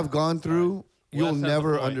that I have gone through, you'll Wes has a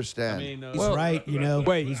never point. understand. I mean, He's right, you know.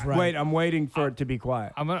 Wait, he's right. wait, I'm waiting for it to be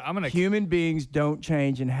quiet. I'm gonna Human beings don't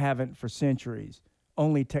change and haven't for centuries.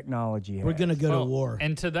 Only technology has. We're gonna go to Well, war.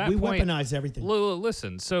 and to that we point- weaponize everything.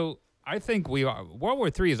 Listen, so I think World War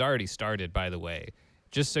III has already started, by the way.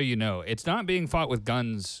 Just so you know. It's not being fought with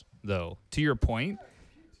guns, though. To your point,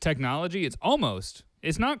 technology,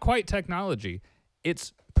 it's not quite technology.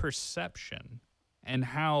 It's perception and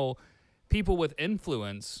how people with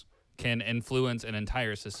influence can influence an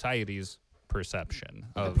entire society's perception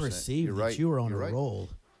I of perceived You're that right. you were on You're a right. roll.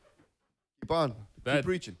 Keep on. That- Keep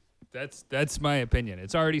preaching. That's my opinion.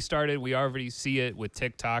 It's already started. We already see it with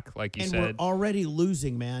TikTok, like you And said, we're already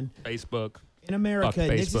losing, man. Facebook. In America, Fuck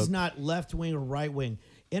and this is Facebook. not left wing or right wing.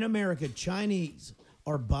 In America, Chinese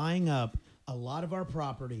are buying up a lot of our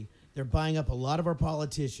property. They're buying up a lot of our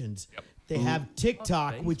politicians. They have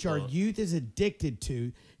TikTok, which our Facebook. youth is addicted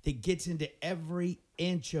to, that gets into every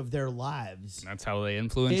inch of their lives. That's how they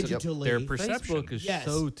influence Digitally. their perception. Facebook is Yes.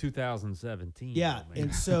 so 2017. Yeah, though, man.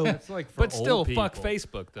 and so That's like for But still, old fuck people.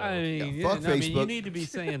 Facebook, though. I mean, Yeah, fuck I mean, you Facebook. need to be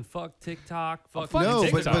saying fuck TikTok, fuck fuck No,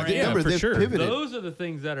 but, TikTok, but yeah, remember, for they've sure. pivoted. Those are the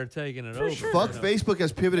things that are taking it over. Fuck you know? Facebook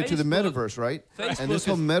has pivoted to the Facebook- metaverse, right? And this Facebook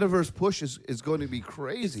whole is- metaverse push is going to be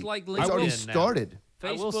crazy. It's like it's already LinkedIn now. started.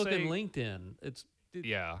 I will Facebook say- and LinkedIn.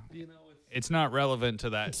 Yeah. You know, It's not relevant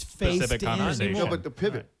to that It's specific phased in. conversation. No, but the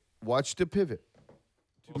pivot. Watch the pivot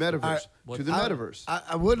to metaverse. To the metaverse.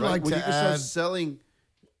 I would right? like when to you can start add. selling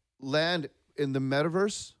land in the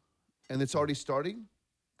metaverse, and it's already starting.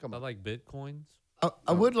 Come I on. like Bitcoins.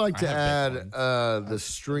 I would like to I add have the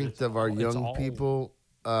strength of our it's young all- people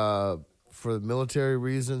for military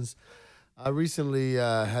reasons. I recently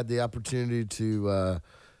had the opportunity to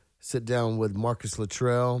sit down with Marcus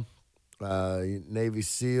Luttrell, Navy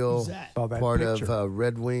SEAL, Who's that? Saw that part picture. of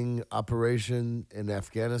Red Wing operation in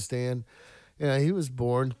Afghanistan. Yeah, he was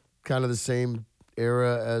born kind of the same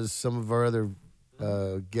era as some of our other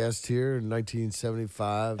guests here in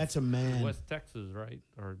 1975. that's a man. West Texas, right?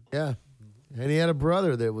 Or Yeah. And he had a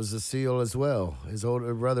brother that was a SEAL as well. His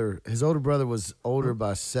older brother was older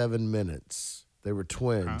by 7 minutes. They were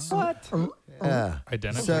twins. What? Yeah.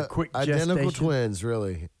 Identical. So, quick identical gestation. twins,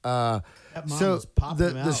 really. That mom So was popping the,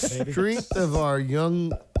 them the out, baby. strength of our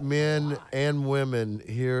young men and women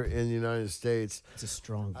here in the United States, It's a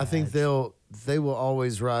strong. I think badge. they will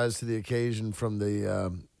always rise to the occasion from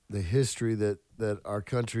the history that our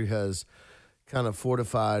country has kind of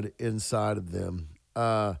fortified inside of them.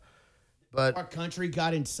 But our country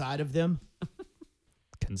got inside of them.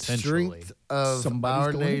 Consensually. strength of Somebody's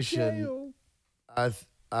our going to nation, jail.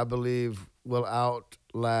 I believe, will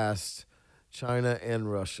outlast China and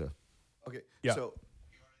Russia. Okay. Yeah. So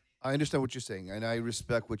I understand what you're saying, and I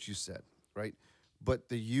respect what you said, right? But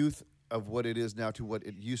the youth of what it is now to what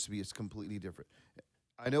it used to be is completely different.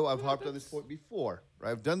 I know I've harped on this point before.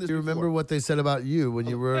 Right? I've done this Do you before. remember what they said about you when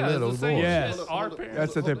you were Yeah, a it's the little same boy? shit. Yes. Our parents.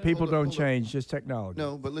 That's the Hold thing. on, People hold on, don't hold on. change, just technology.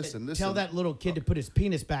 No, but listen. Tell that little kid to put his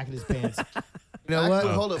penis back in his pants. You know what?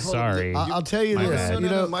 Hold up. Sorry. I'll tell you My this. bad. You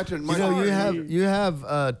know, my turn. you know, turn. you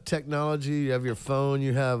have technology. You have your phone.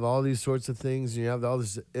 You have all these sorts of things. You have all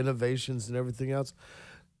these innovations and everything else.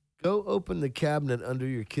 Go open the cabinet under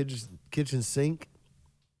your kitchen sink.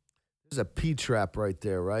 There's a P trap right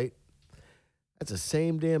there, right? That's the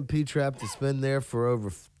same damn P trap that's been there for over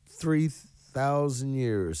 3,000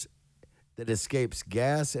 years that escapes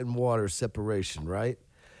gas and water separation, right?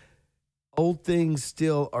 Old things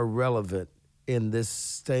still are relevant in this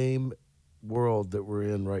same world that we're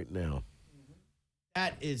in right now.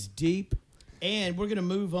 That is deep, and we're gonna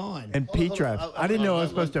move on. And P traps. I didn't know I was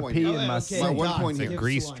supposed to pee in my Okay, sink. My one Doc, point give here. us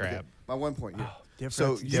Grease one. trap. My one point here. Different.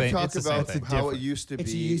 So It's you same- talk it's the same about thing. how it used to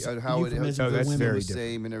It's a be and how it euphemism for everything women. was Very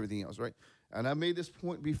same and everything else, right? And I made this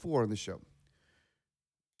point before on the show.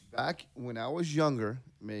 Back when I was younger,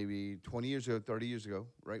 maybe 20 years ago, 30 years ago,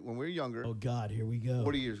 right? When we were younger, Oh God, here we go.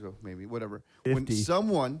 40 years ago, maybe, whatever. 50. When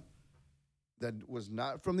someone that was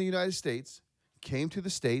not from the United States came to the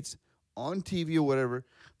States on TV or whatever,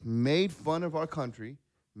 made fun of our country,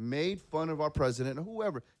 made fun of our president, or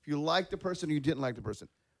whoever. If you liked the person or you didn't like the person,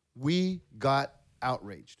 we got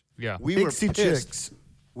outraged. Yeah. We Pixie were pissed. chicks.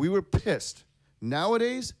 We were pissed.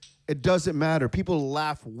 Nowadays, it doesn't matter. People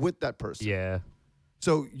laugh with that person. Yeah.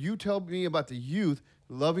 So you tell me about the youth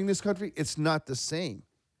loving this country, it's not the same.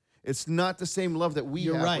 It's not the same love that we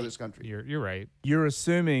You're have right. for this country. You're right. You're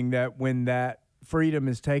assuming that when that freedom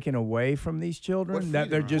is taken away from these children, that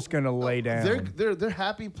they're freedom? just going to lay down. They're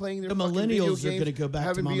happy playing their The fucking video millennials are games, gonna go back to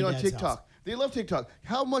having mom been and on dad's TikTok. house. They love TikTok.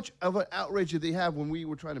 How much of an outrage did they have when we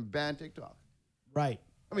were trying to ban TikTok? Right.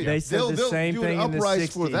 I mean, They said they'll the same do thing an in the uprise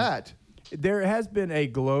for 60s. that. There has been a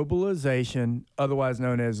globalization, otherwise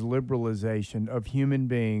known as liberalization, of human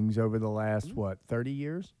beings over the last, 30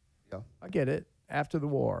 years? Yeah. I get it. After the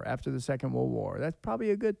war, after the Second World War. That's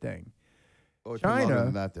probably a good thing. Oh, it's been longer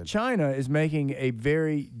than that, then. China is making a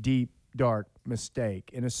very deep, dark mistake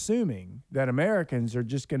in assuming that Americans are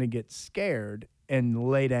just going to get scared and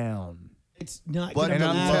lay down. It's not. But gonna And the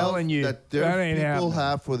I'm matter. telling you, that that their ain't people happening.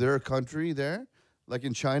 have for their country there, like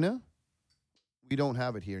in China, we don't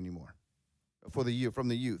have it here anymore. For the youth, from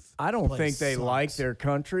the youth, I don't Place think they sucks. like their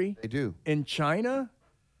country. they do. In China,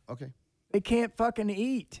 Okay. they can't fucking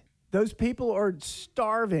eat. Those people are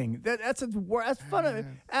starving. That's fun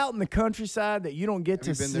out in the countryside that you don't get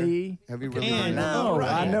Have to you been see. there? Have you really And, been there? No, right.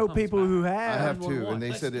 I know Comes people back. who I have. have too, 911. and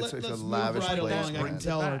they said it's Let's a move lavish right place. along. I can man.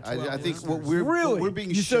 tell our I 12 think what listeners. Really? we're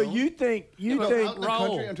being So shown. you think No, out in the Raul,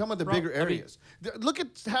 country, I'm talking about the Raul, bigger I mean- areas. Look at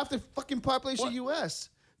half the fucking population of the U.S.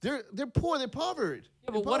 They're poor. They're impoverished.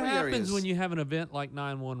 Yeah, but what happens when you have an event like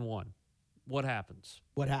 911? What happens?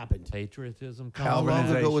 What happened? Patriotism. How long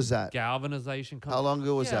Galvanization. ago was that? Galvanization. Comes. How long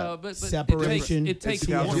ago was yeah, that? But Separation. It takes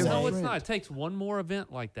It's one. different. No, it's not. It takes one more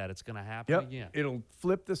event like that. It's going to happen Yep. again. It'll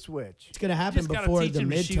flip the switch. It's going to You happen just gotta before teach the them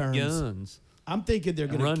to shoot midterms. guns. I'm thinking they're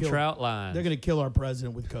And going run to kill. trout lines. They're going to kill our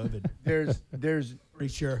president with COVID. There's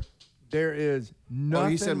Pretty sure. there is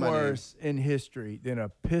nothing said my name. worse in history than a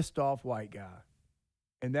pissed off white guy.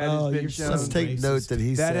 And that Oh, has been you're shown. so Let's take racist. note that he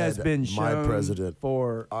that said has been my shown president,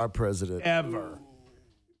 for our president. ever.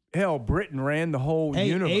 Hell, Britain ran the whole Hey,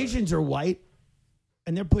 universe. Asians are white,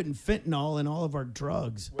 and they're putting fentanyl in all of our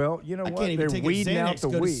drugs. Well, you know I what? can't even They're take a weeding out Xanax the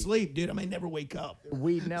to go to weed. sleep, dude. I may never wake up. They're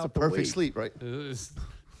weeding out the Perfect weed. sleep, right?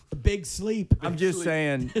 A big sleep. I'm just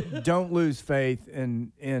saying, don't lose faith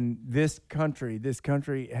in this country. This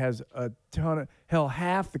country has a ton of hell.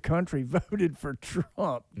 Half the country voted for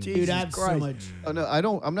Trump. Jesus Dude, I have Christ. so much Oh no, I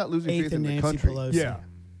don't. I'm not losing faith faith in in the Nancy country. Pelosi. Yeah.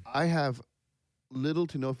 I have little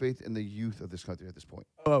to no faith in the youth of this country at this point.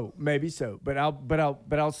 Oh, maybe so. But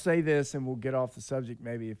I'll say this, and we'll get off the subject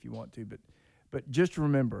maybe if you want to. But just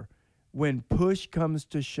remember, when push comes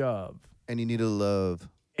to shove, And you need to love.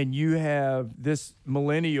 and you have this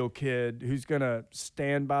millennial kid who's gonna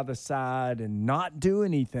stand by the side and not do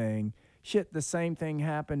anything. Shit, the same thing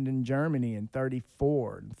happened in Germany in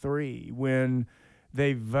 34 and 3 when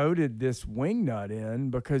they voted this wingnut in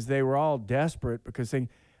because they were all desperate because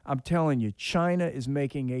I'm telling you, China is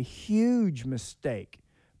making a huge mistake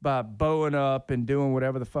by bowing up and doing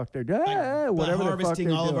whatever the fuck they're doing. By Whatever the fuck harvesting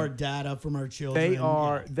they're all of doing. our data from our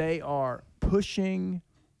children. They are pushing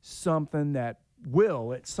something that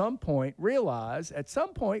will at some point realize, at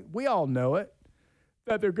some point, we all know it,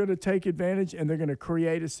 that they're going to take advantage and they're going to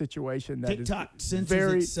create a situation that TikTok is censors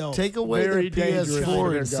very, itself. Take away Very their dangerous for PS4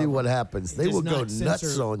 their and see government. what happens. They does will go not nuts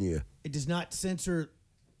censor- on you. It does not censor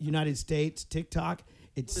United States TikTok.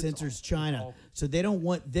 It censors China. So they don't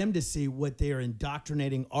want them to see what they are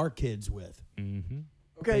indoctrinating our kids with.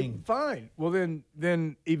 Okay, thing. fine. Well,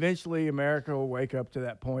 then eventually America will wake up to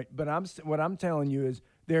that point. But what I'm telling you is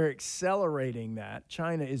they're accelerating that.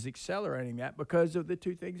 China is accelerating that because of the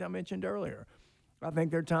two things I mentioned earlier. I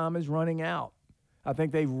think their time is running out. I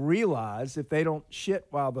think they realize if they don't shit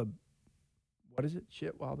while the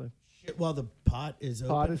Shit, while the pot is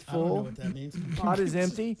open. pot is I don't know full, what that means. pot is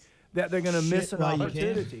empty, that they're going to miss Shit an while you can.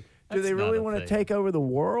 opportunity. Do That's they not really a want to thing. take over the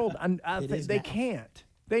world? I It think is they now. can't.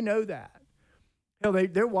 They know that. Hell,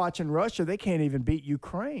 they're watching Russia. They can't even beat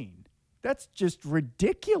Ukraine. That's just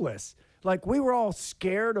ridiculous. Like, we were all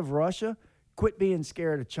scared of Russia. Quit being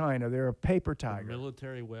scared of China. They're a paper tiger.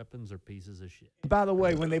 Military weapons are pieces of shit. By the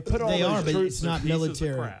way, when they put all They those are, but troops, it's not pieces of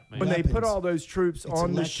military. crap, man. when they put weapons. all those troops It's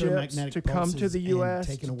on the ships electromagnetic to come to pulses the and U.S.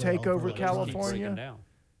 taking to away take all of our over electronics. Keep breaking California, down.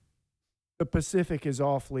 the Pacific is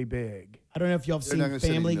awfully big. I don't know if y'all have They're not seen gonna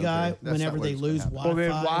send Family any Guy. military. That's Whenever not they what's gonna lose happen. Well, then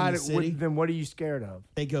Wi-Fi in the city, then what are you scared of?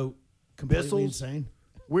 they go completely Missiles? insane.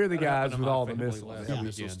 We're the That happened guys to with my all the family missiles. last They have weekend.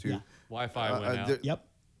 missiles too. Yeah. Wi-Fi went out. Yep.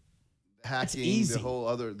 Hacking, easy. the whole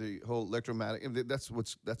electromagnetic. That's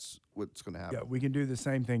what's going to happen. Yeah, we can do the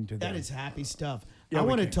same thing to them. That is happy stuff. Yeah, I we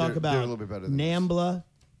want to can. talk They're about a little bit better than NAMBLA,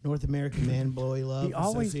 North American Man Boy Love He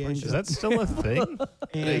always brings Association. Is that still a thing?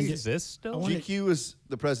 And They exist still? I wanna- GQ is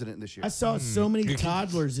the president this year. I saw so many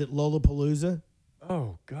toddlers at Lollapalooza.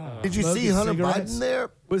 Oh God! Did you see Smoking Hunter cigarettes? Biden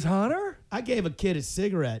there? Was Hunter? I gave a kid a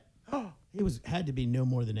cigarette. He had to be no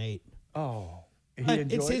more than 8. Oh, he But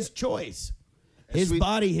enjoyed it's his it? choice. His Sweet-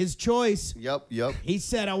 body, his choice. Yep. He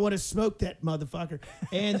said, I want to smoke that motherfucker.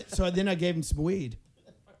 And so then I gave him some weed.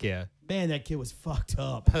 Yeah. Man, that kid was fucked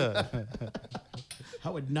up. I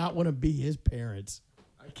would not want to be his parents.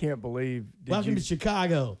 I can't believe. Welcome to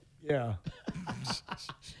Chicago. Yeah.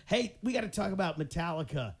 Hey, we got to talk about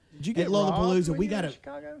Metallica. Did you get at robbed Lollapalooza? when We you were got in to.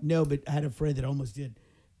 Chicago? No, but I had a friend that almost did.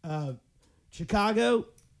 Chicago,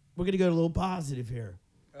 we're going to go a little positive here.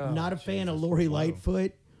 Not a fan of Lori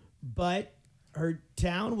Lightfoot, but her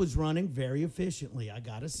town was running very efficiently, I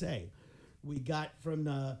got to say. We got from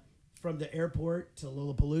the airport to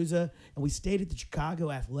Lollapalooza, and we stayed at the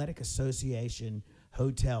Chicago Athletic Association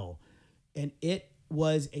Hotel. And it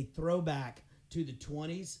was a throwback to the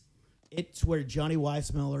 20s. It's where Johnny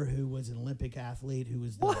Weissmuller, who was an Olympic athlete, who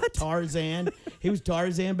was the Tarzan. He was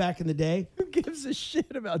Tarzan back in the day. Who gives a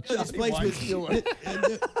shit about Johnny This place was-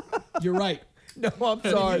 Weissmuller? You're right. No, I'm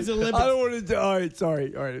sorry. was I Olympic. don't want to. All right,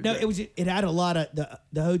 sorry. All right. No, it had a lot of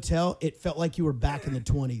the hotel. It felt like you were back in the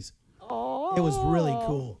 20s. Oh. It was really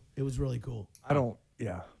cool. It was really cool. I don't.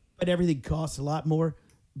 Yeah. But everything costs a lot more.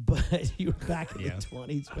 But you were back in Yeah. the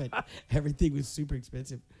 20s, but everything was super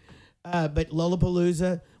expensive. But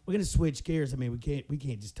Lollapalooza, we're gonna switch gears. I mean, we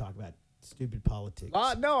can't just talk about stupid politics.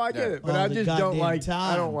 No, I get it, but All I the just don't goddamn like. I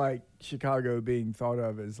time. don't like Chicago being thought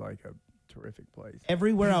of as like a terrific place.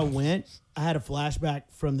 Everywhere I went, I had a flashback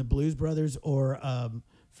from the Blues Brothers or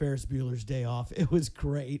Ferris Bueller's Day Off. It was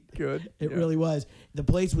great. Good. It Yeah. really was. The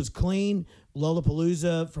place was clean.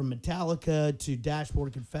 Lollapalooza, from Metallica to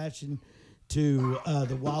Dashboard Confession to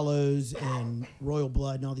the Wallows and Royal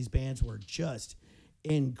Blood and all these bands were just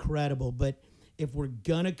incredible. But if we're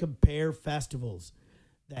going to compare festivals,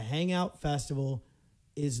 the Hangout Festival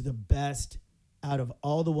is the best out of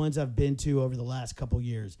all the ones I've been to over the last couple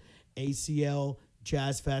years. ACL,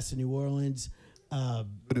 Jazz Fest in New Orleans,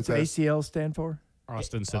 What's ACL stand for?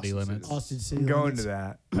 Austin City Limits. Austin City I'm going Limits. to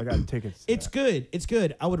that. I got tickets. to It's that. good. It's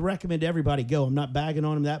good. I would recommend everybody go. I'm not bagging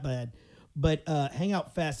on them that bad. But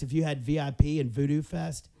Hangout Fest, if you had VIP and Voodoo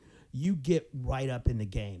Fest, you get right up in the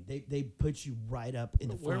game. They put you right up in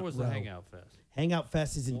the front Where was the row. Hangout Fest? Hangout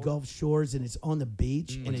Fest is in Gulf Shores, and it's on the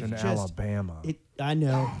beach. And It's in just, Alabama. I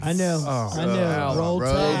know. I Oh, know. Roll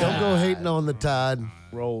Bro, Tide. don't go hating on the Tide.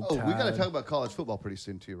 Roll Oh, we got to Tide. talk about college football pretty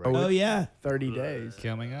soon too, right? Oh, yeah. 30 days.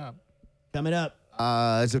 Coming up. Coming up.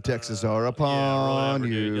 Eyes of Texas are upon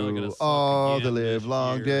whatever, dude. You're gonna you suck all the again live this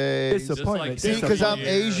long year. days. Disappointment. See, because I'm Yeah.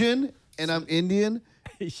 Asian and I'm Indian,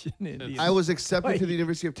 Asian Indian. I was accepted to Wait. the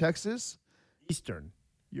University of Texas Eastern.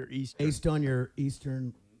 You're Eastern. Based on your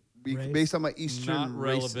Eastern race. based on my Eastern Not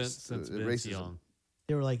relevant racist, since Vince racism. Young.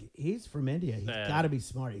 They were like, he's from India. He's Bad. got to be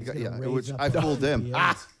smart. He's gonna raise which up I the fooled them.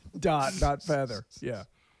 IPAs. Dot, not feather. Yeah.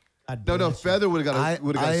 God No, bless you. Feather would have got I a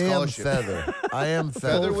am scholarship. Feather. I am Feather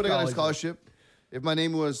Feather. would have got a scholarship. If my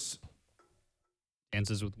name was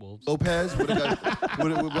Dances with Wolves. Lopez, would have got.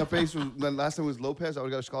 My last name was Lopez, I would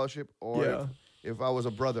have got a scholarship. Or Yeah. if I was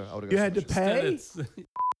a brother, I would have got You a had to scholarship.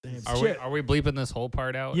 pay? Are we bleeping this whole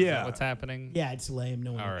part out? Is Yeah. that what's happening? Yeah, it's lame.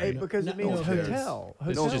 No one. All right. Hey, no- because no it means one cares. hotel.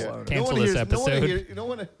 This Hotel just owner. cancel this episode.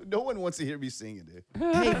 No one wants to hear me singing, dude.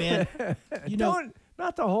 Hey, man. You know, Don't,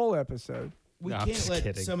 not the whole episode. we No, I'm can't just let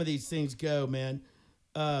kidding. some of these things go, man.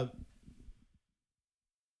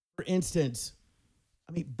 For instance,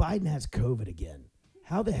 I mean, Biden has COVID again.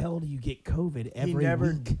 How the hell do you get COVID every He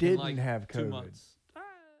never week? didn't like have 2 COVID. months.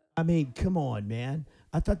 I mean, come on, man.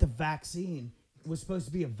 I thought the vaccine was supposed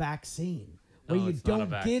to be a vaccine where No, you it's not a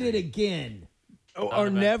don't get it vaccine. again. Or a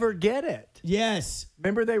never get it. Yes.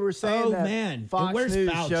 Remember they were saying Oh, that man. And Fox where's News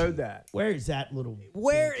Fauci? showed that. Where is that little?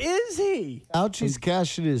 Where is he? Fauci's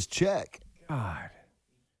cashing his check. God.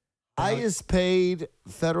 Highest paid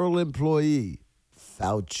federal employee,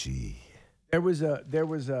 Fauci. There was a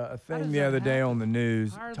How thing does the that other day happen? on the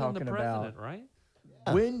news Higher than talking the about president,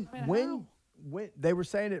 right? when they were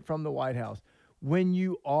saying it from the White House. When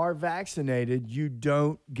you are vaccinated, you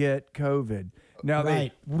don't get COVID. Now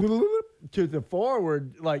Right. they to the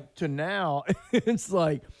forward, like to now, it's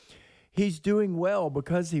like he's doing well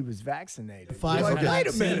because he was vaccinated. Pfizer You're like, wait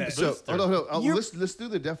a vaccine. minute. So, Booster. hold on. You- Let's do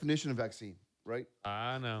the definition of vaccine, right?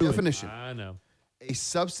 I know. Definition. I know. A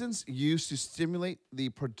substance used to stimulate the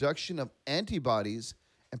production of antibodies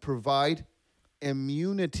and provide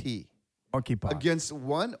immunity Monkeypox. against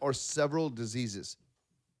one or several diseases.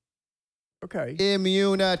 Okay.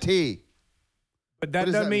 Immunity. But What that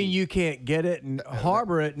does doesn't that mean mean? you can't get it and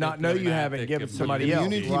harbor it, not know you have it, and give it to somebody else.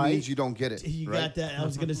 Immunity Right? means you don't get it. You right? got that? I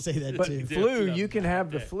was going to say that But too. flu, you can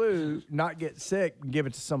have the flu, not get sick, and give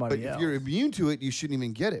it to But somebody if else. you're immune to it, you shouldn't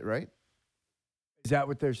even get it, right? Is that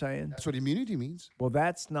what they're saying? That's what immunity means. Well,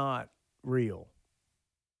 that's not real.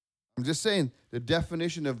 I'm just saying the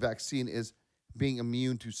definition of vaccine is being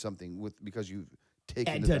immune to something because you've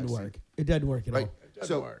taken It the doesn't vaccine. work. It doesn't work at Right. all.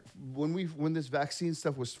 So when this vaccine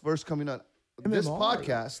stuff was first coming out, this MMR.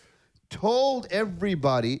 podcast told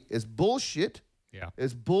everybody it's bullshit. Yeah.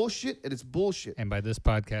 It's bullshit, and it's bullshit. And by this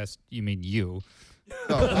podcast, you mean you.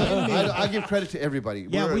 No, I give credit to everybody.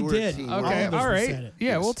 Yeah, we we're a did. team. All We're Okay, of a- us all said right. it.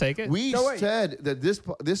 Yeah, we'll take it. We No, wait. said that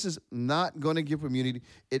this is not going to give immunity.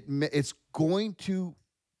 It's going to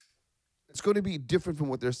be different from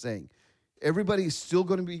what they're saying. Everybody's still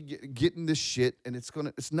going to be getting this shit, and it's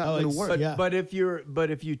not Oh, going to it's- work. But, Yeah.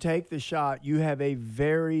 but if you take the shot, you have a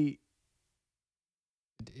very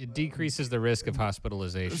It decreases the risk of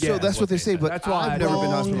hospitalization. So that's what they say, but That's why I've I never been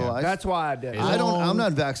don't- hospitalized. That's why I did. Is I it? don't. I'm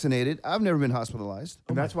not vaccinated. I've never been hospitalized.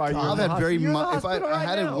 And that's why you're I've in the had very hospital. You're in the mild. If hospital I right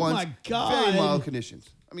had it now. once, my God. very mild conditions.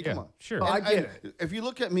 I mean, Yeah, come on. sure. I get And if you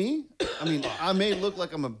look at me, I mean, I may look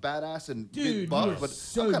like I'm a badass and Dude, big buff, you're but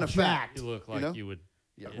so I'm kind of fat. jacked. You look like know? you would.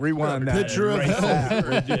 Rewind that. Picture of Erase that.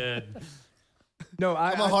 You're dead. No,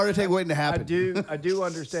 I'm a heart attack waiting to I happen. do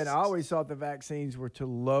understand. I always thought the vaccines were to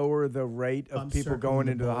lower the rate of I'm people circling going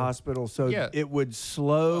the into the ball. hospital, so Yeah. it would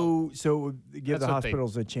slow, so it would give That's the what they-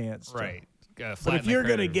 hospitals a chance. to- Right. But if you're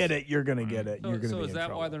gonna get it, you're gonna get it. So, You're gonna so be is in that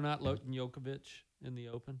trouble. why they're not letting Djokovic in the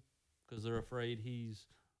Open? Because they're afraid he's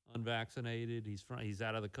unvaccinated. He's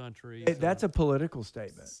out of the country. Hey, that's a political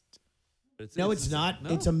statement. No, it's not.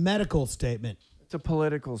 It's a medical statement. It's a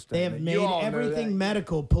political They statement. have made You all know everything that.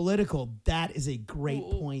 medical, political. That is a great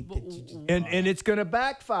Well, point. well, That you just And it's going to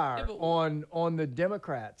backfire Yeah, but- on the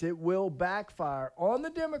Democrats. It will backfire on the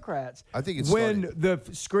Democrats. I think it's when starting. the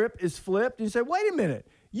script is flipped. You say, "Wait a minute!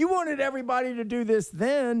 You wanted everybody to do this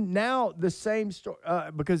then. Now the same story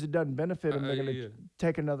because it doesn't benefit them. They're going to yeah.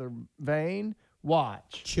 take another vein.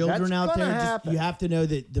 Watch children That's out gonna there, happen. you have to know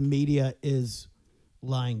that the media is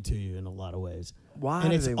lying to you in a lot of ways. Why And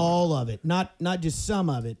do it's they all of it, not just some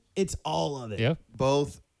of it. It's all of it. Yeah.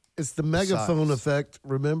 Both. It's the megaphone Sides. effect.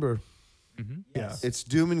 Remember, Yes. It's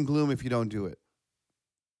doom and gloom if you don't do it.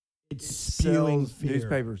 It's spewing sells fear.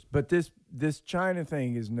 newspapers. But this China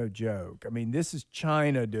thing is no joke. I mean, this is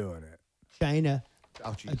China doing it. China.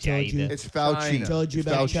 Fauci. I told you. It's Fauci. China. I told you It's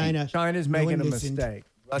about Fauci. China. China's No making one a listened. mistake.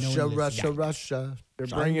 Russia, No one Russia, listens. Russia. They're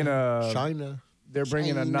China, bringing a China. They're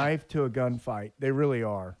bringing a China. knife to a gunfight. They really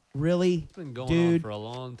are. Really? It's been going on Dude. for a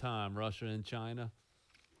long time. Russia and China.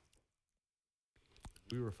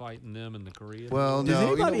 We were fighting them in the Korea. Well, Does no.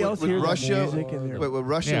 anybody you know, else with hear the Russia? music in there? With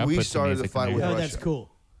Russia, Yeah, I we put some started the music fight in with there. Oh, Russia. that's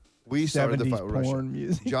cool. We started the 70s fight with Russia. porn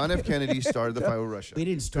music. John F. Kennedy started the fight with Russia. We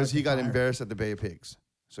didn't start Because he the got fire. embarrassed at the Bay of Pigs.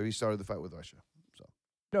 So he started the fight with Russia. So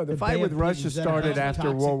No, the The fight Bay with of Russia Pigs, is that started how after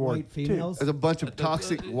toxic World War white II. females? there's a bunch of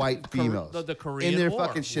toxic white females The Korean in their War.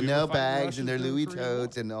 fucking We Chanel were fighting bags and their Russians Louis during the Korean War.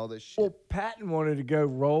 totes and all this shit. Well, Patton wanted to go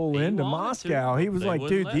roll He into wanted Moscow. to. He was They like,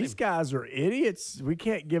 wouldn't dude, let these him. guys are idiots. We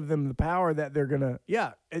can't give them the power that they're going to.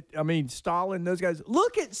 Yeah. I mean, Stalin, those guys.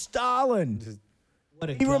 Look at Stalin. What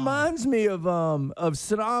a He guy. reminds me of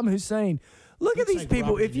Saddam Hussein. Look at Looks these like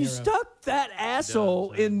people. Robert If you De Niro. stuck that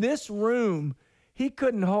asshole yeah. in this room, he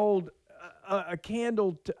couldn't hold a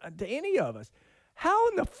candle to any of us. How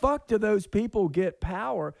in the fuck do those people get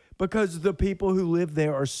power? Because the people who live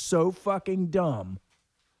there are so fucking dumb.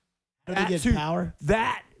 How do they That's get who- power?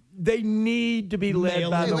 That they need to be led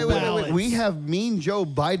Mail by in the the Wait. ballots. ballots. We have mean Joe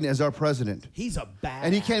Biden as our president. He's a bad.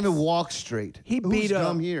 And he can't even walk straight. He Who's beat up.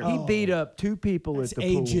 dumb here? He beat up two people That's at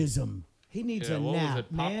the pool. ageism. He needs Yeah, a what was nap.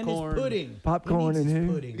 it, Man, popcorn? his pudding. Popcorn He needs and his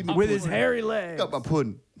who? pudding. With his hairy legs. Got my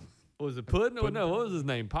pudding. Was it Puddin'? Oh, no, what was his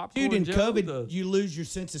name? Popcorn Dude, in Joe? COVID, The- you lose your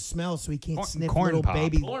sense of smell, so he can't Corn- sniff corn little pop.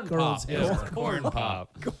 baby Corn girls' pop. hair. Yeah, corn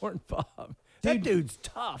pop. Corn pop. That dude's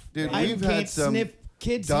tough. Dude, I we've can't had some sniff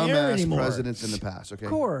kids' hair dumbass anymore. presidents in the past, okay?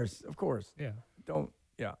 Of course. Yeah. Don't.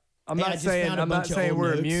 Yeah. I'm Hey, I not just saying. found a I'm not bunch of saying old we're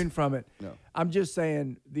notes. immune from it. No. I'm just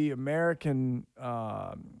saying the American,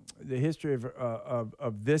 the history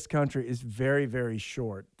of this country is very, very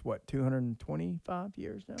short. What, 225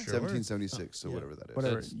 years now? 1776, or whatever that is.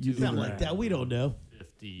 Whatever. That's You do Something the like math. that. We don't know.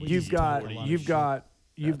 50. You've got 40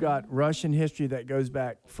 you've got Russian history that goes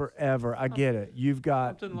back forever. I get it. You've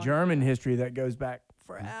got Something like German history that goes back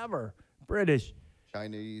forever. British,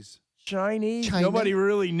 Chinese. Chinese. China? Nobody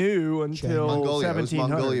really knew until Mongolia. It was 1700s.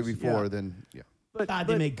 Mongolia before, Yeah. then, yeah. But, God,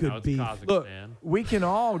 they but make Now good it's beef. look, Kazakhstan. we can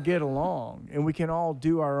all get along and we can all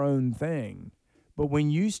do our own thing. But when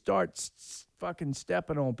you start fucking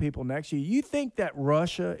stepping on people next to you, you think that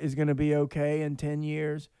Russia is going to be okay in 10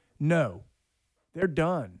 years? No. They're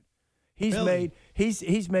done. He's Really? made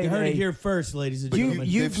he's made You heard a, it here first, ladies and you gentlemen.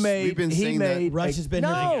 you've They've- made we've been he saying that made Russia's been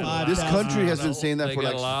here no. for 5,000 This country has They been saying that got for a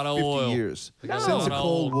like lot of 50 oil. years. They got a Since lot the of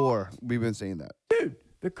Cold oil. War, we've been saying that. Dude,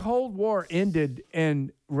 the Cold War ended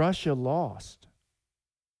and Russia lost.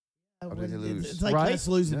 How did they lose? It's like Right? us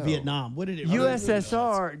losing No. Vietnam. What did it?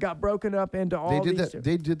 USSR got broken up into all They did these. that.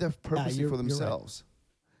 They did that purposely you're for right. themselves.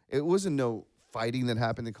 It wasn't no fighting that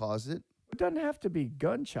happened that caused it. It doesn't have to be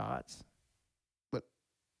gunshots.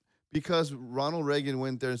 Because Ronald Reagan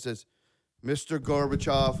went there and says, "Mr.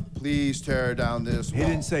 Gorbachev, please tear down this wall." He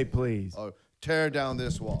didn't say please. Oh, tear down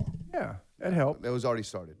this wall. Yeah, that helped. That was already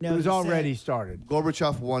started. No, It was he said- already started.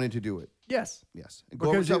 Gorbachev wanted to do it. Yes, Yes. And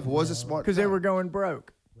Because Gorbachev it- was a smart because they guy. were going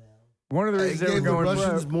broke. One of the It reasons they were gave the going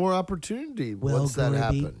Russians broke. more opportunity Well, once that Gorby,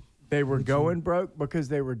 happened. They were going broke because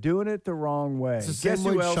they were doing it the wrong way. It's the Guess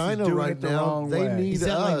same who way else China is doing right it the now. wrong They way? need Is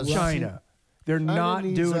that like us. Russian- China. They're China not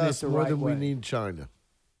needs doing us it the more right than way. we need China.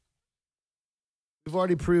 We've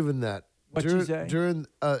already proven that. What'd you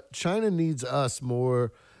say? China needs us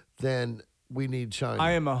more than we need China.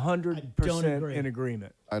 I am I don't 100% agree. in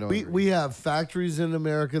agreement. I don't we agree. we have factories in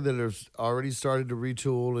America that have already started to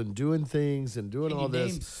retool and doing things and doing Can all you name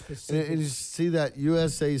this. And specific- you see that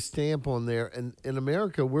USA stamp on there. And in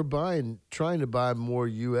America, we're trying to buy more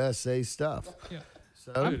USA stuff. Yeah.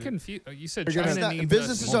 So I'm confused. You said They're gonna- China It's not- needs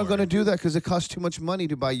businesses us aren't going to more. do that because it costs too much money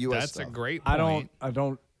to buy U.S. That's stuff. a great point. I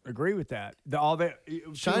don't agree with that. All that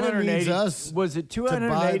China needs 280 us was it to buy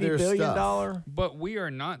 $280 their billion stuff. dollar? But we are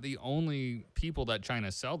not the only people that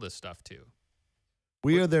China sell this stuff to.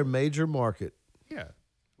 we are their major market. Yeah.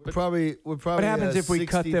 We're probably What happens if we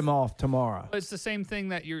cut 60 them off tomorrow? But it's the same thing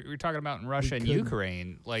that you're talking about in Russia and couldn't.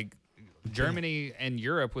 Ukraine. Like Germany and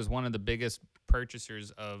Europe was one of the biggest purchasers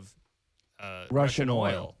of Russian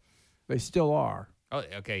oil. They still are. Oh,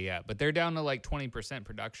 okay, yeah, but they're down to like 20%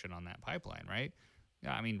 production on that pipeline, right?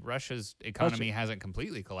 Yeah, I mean Russia's economy hasn't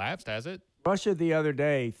completely collapsed, has it? Russia the other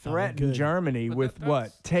day threatened good. Germany But with what?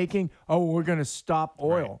 that's- Taking, we're going to stop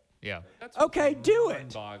oil. Yeah, That's Okay, do it.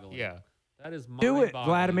 mind-boggling. yeah, That is Do it, mind-boggling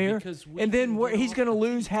Vladimir. because we And then can where get he's off going to the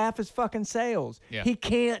lose half his fucking sales. Yeah. He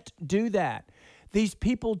can't do that. These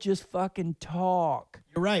people just fucking talk.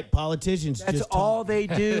 You're right. Politicians That's just all talk. they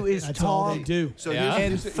do is That's talk all they do. So Yeah. and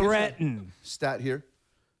here's a threaten. stat here.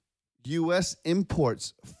 U.S.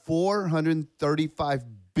 imports $435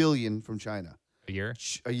 billion from China a year.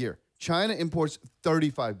 a year. China imports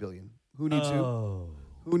 $35 billion. Who needs Oh,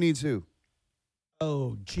 who? Who needs who?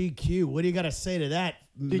 oh, GQ. What do you got to say to that?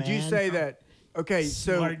 Did you man? say that? Okay,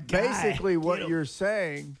 so Smart guy. basically what Get 'em. you're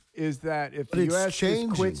saying is that if But the it's U.S. just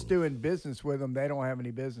quits changing. doing business with them, they don't have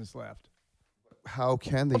any business left. How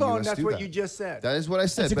can the Hold on, U.S. that's do what that? you just said. That is what I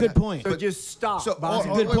said. That's a but- good point. So just stop. So, Bob.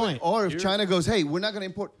 That's a good point. Or if You're- China goes, hey, we're not going to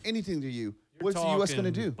import anything to you. What's the U.S. going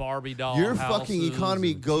to talking do? Barbie doll Your fucking houses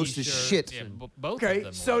economy and goes to t-shirts shit. Yeah, and- both of Okay,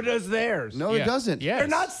 them. so will. does theirs. No, Yeah. it doesn't. Yes. They're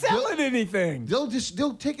not selling anything. They'll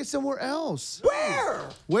take it somewhere else. Where?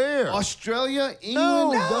 Where? Australia, England.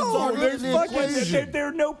 No, that's No, already there's in the fucking equation. there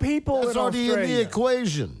are no people That's in already in Australia. the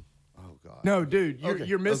equation. Oh God. No, dude, you're, Okay,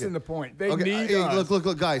 you're missing okay. the point. They Okay, need hey, us.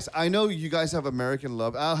 look, guys. I know you guys have American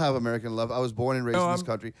love. I'll have American love. I was born and raised No, in this I'm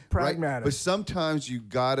country. pragmatic. Right? But sometimes you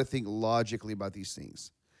gotta think logically about these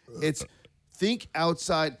things. It's think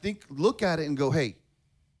outside. Look at it and go, hey,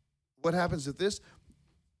 what happens if this?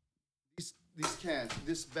 These cans,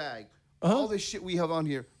 this bag, all this shit we have on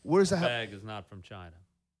here. Where's that? bag is not from China.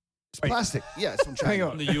 It's plastic. Yeah, it's from China. Hang on.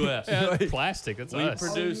 From the U.S. Yeah, plastic. That's We us.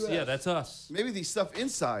 produce, yeah, that's us. Maybe the stuff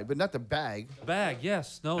inside, but not the bag. Bag,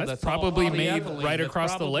 yes, no, That's that's probably all made polyethylene. right That's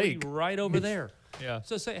across the probably lake. right over there. Yeah.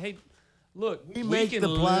 So say, hey, look, we make can the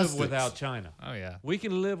live plastics. without China. Oh yeah. We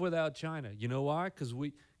can live without China. You know why?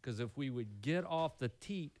 Because if we would get off the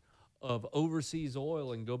teat of overseas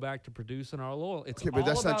oil and go back to producing our oil, it's Okay, but all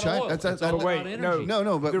that's not about China. oil. That's- It's that's- all But wait, about no. energy.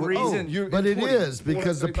 No, but The reason- you're But it importing is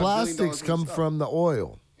because the $435 billion plastics worth of come stuff. from the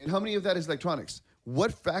oil. And how many of that is electronics?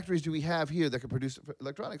 What factories do we have here that can produce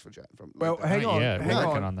electronics for China? Well, hang Not on. yet. Hang We're on.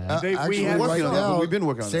 working on that. They- Actually, we have We're working on it, now, but we've been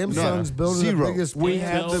working on it. Samsung's No. building Zero. the biggest. We Intel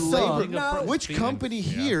have the some. labor. No. Which Phoenix. company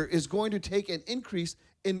Yeah. here is going to take an increase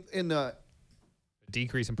in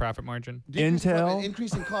Decrease in profit margin. Intel? an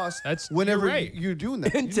increase in cost? That's- whenever you're right. you're doing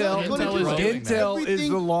that. Intel, You're not gonna Intel do is that. doing that. Intel is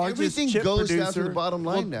the largest everything chip goes down to producer. the bottom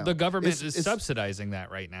line now. The government It's- is it's- subsidizing that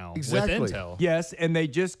right now Exactly. with Intel. Yes, and they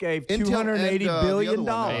just gave Intel $280 and, the billion other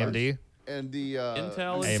one, AMD. and the Intel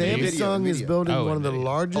and and NVIDIA, Samsung is NVIDIA. building Oh, one of the NVIDIA.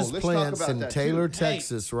 largest let's talk plants about in that, too. Taylor, Hey.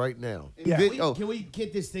 Texas, right now. Yeah. Can we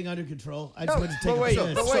get this thing under control? I just No, wanted to but take wait, a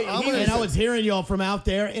piss. but wait, I'm he- gonna And I was hearing y'all from out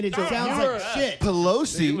there, and it sounds you're like a- shit. We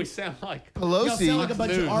Pelosi, sound like Y'all sound like a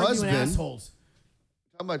bunch of Dude, arguing husband. assholes.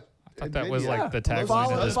 talking about I thought that was NVIDIA. like the tagline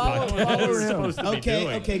Follow- of this follow- podcast. follow we're him. supposed to be Okay,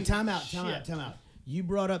 doing. okay, time out. You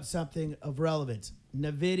brought up something of relevance.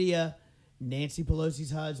 NVIDIA, Nancy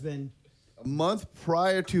Pelosi's husband. A month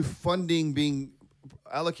prior to funding being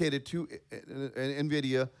allocated to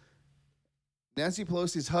NVIDIA, Nancy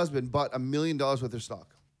Pelosi's husband bought $1 million worth of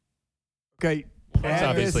stock. Okay. That's add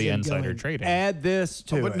obviously this, insider trading. add this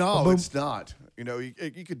to but it. no, Boom. it's not. You know, you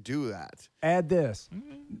could do that. Add this.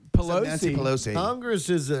 Nancy Pelosi. Pelosi. Congress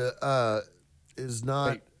is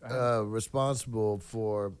not responsible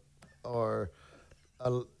for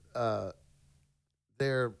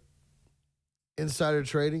their insider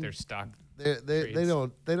trading. Their stock. They trades.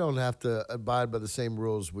 don't have to abide by the same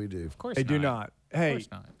rules we do. Of course They not. do not. Of Hey, course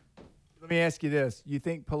not. let me ask you this. You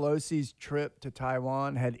think Pelosi's trip to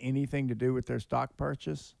Taiwan had anything to do with their stock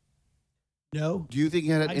purchase? No. Do you think it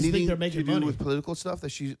had I just think anything they're to making do money. with political stuff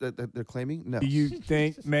that they're claiming? No. Do you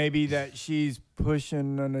think maybe that she's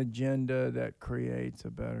pushing an agenda that creates a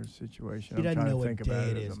better situation? He I'm doesn't trying know to what think day about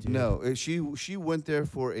it it. is, as I'm- dude. No, she went there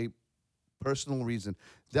for a personal reason.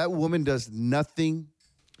 That woman does nothing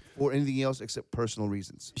for anything else except personal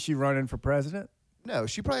reasons. Is she running for president? No,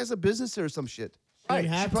 she probably has a business there or some shit. They She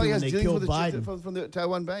have to probably when has they dealings kill with Biden. from the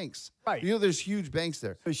Taiwan banks. Right. You know, there's huge banks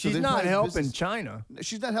there. So she's there's not probably helping business- China.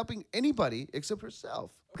 She's not helping anybody except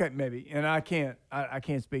herself. Okay, maybe. And I can't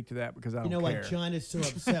speak to that because I You don't know care. why China's so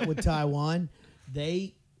upset with Taiwan?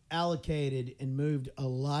 They allocated and moved a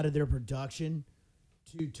lot of their production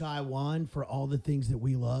to Taiwan for all the things that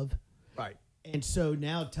we love. Right. And so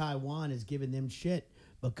now Taiwan is giving them shit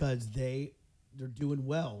because they're doing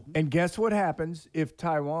well. And guess what happens if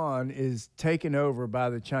Taiwan is taken over by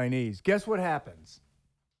the Chinese? Guess what happens?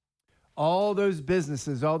 All those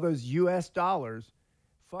businesses, all those U.S. dollars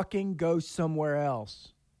fucking go somewhere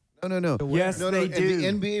else. No. Yes, no, they and do. the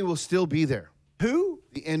NBA will still be there. Who?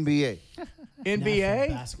 The NBA. National NBA?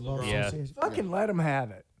 Basketball Yeah. Association. Fucking let them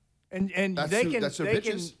have it. And That's they who- can, that's their they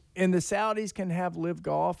can, bitches? and the Saudis can have live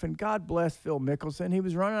golf. And God bless Phil Mickelson. He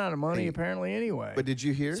was running out of money Hey, apparently anyway. But did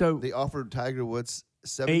you hear? So- they offered Tiger Woods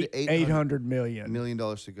 $700 to $800 $800 million. million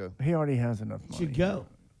to go. He already has enough money. Should go.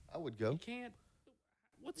 I would go. He can't.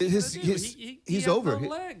 What's he His- gonna do? his- He he's has over. No He-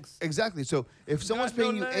 legs. Exactly. So if someone's got no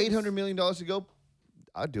paying you legs. $800 million to go,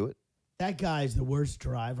 I'd do it. That guy's the worst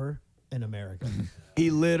driver in America. He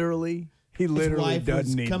literally His wife doesn't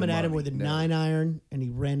was need coming the at him money. with a 9-iron, and he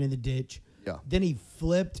ran in the ditch. Yeah. Then he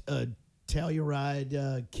flipped a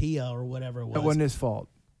Telluride Kia or whatever it was. That wasn't his fault.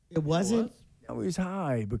 It wasn't? No, he was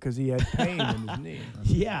high because he had pain in his knee.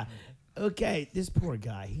 Yeah. Okay, this poor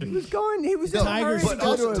guy. He was going. He was No, in a Tiger, hurry to but go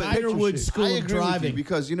also to a Tiger picture Woods shoot. School I of agree with you Driving.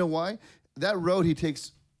 because you know why? That road he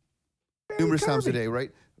takes numerous times a day,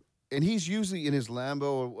 right? And he's usually in his Lambo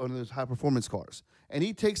or one of those high performance cars. And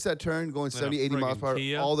he takes that turn going 70, 80 miles per hour friggin'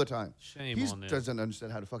 Kia? all the time. Shame He on them. doesn't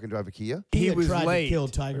understand how to fucking drive a Kia. He Kia was tried late. to kill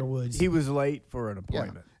Tiger Woods. He was late for an Yeah.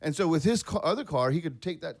 appointment. And so with his other car, he could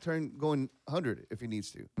take that turn going 100 if he needs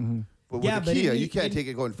to. Mm-hmm. But with Yeah, a but Kia, isn't you he- can't isn't- take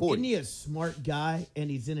it going 40. Isn't he a smart guy and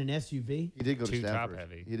he's in an SUV? He did go to Too top Stanford.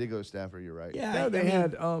 heavy. He did go to Stanford, you're right. Yeah, No, they I mean,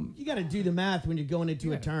 had. You got to do the math when you're going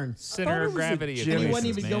into a turn. Center it of was a gravity. gym. at And he wasn't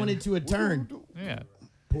places, even man. going into a turn. Yeah.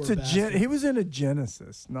 Poor It's a bastard. he was in a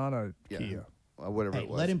Genesis, not a Yeah. Kia. Whatever Hey, it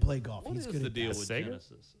was. let him play golf. What He's is good the at deal that. with Sega?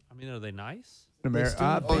 Genesis? I mean, are they nice?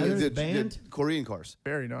 America. Oh, Better the band? Korean cars.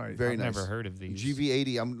 Very nice. Very I've nice. never heard of these.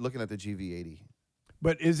 GV80. I'm looking at the GV80.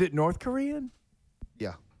 But is it North Korean?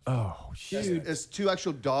 Yeah. Oh shit! Dude, There's two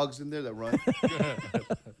actual dogs in there that run.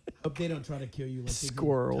 hope they don't try to kill you like they did with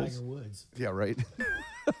Squirrels. Tiger Woods. yeah, right.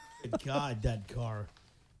 Good God, that car.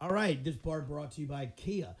 All right, this part brought to you by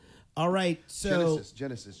Kia. All right, so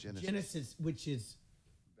Genesis. which is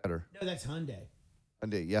Better. no, that's Hyundai.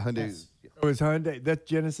 Hyundai. Yeah, Hyundai. Yes. Oh, is Hyundai? That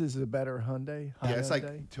Genesis is a better Hyundai. Yeah, it's like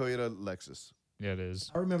Hyundai? Toyota, Lexus. Yeah, it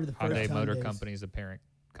is. I remember the first Hyundai Motor Hyundais. Company is a parent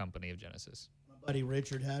company of Genesis. My buddy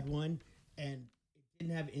Richard had one, and it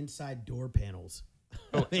didn't have inside door panels.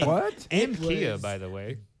 What? And It Kia, was by the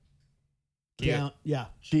way. Kia. down, yeah.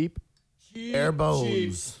 Cheap. Air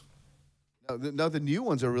bones. Now the new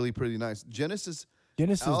ones are really pretty nice. Genesis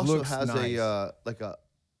Genesis also looks has nice. a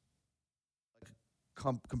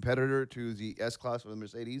competitor to the S Class of the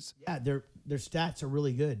Mercedes. Yeah, their stats are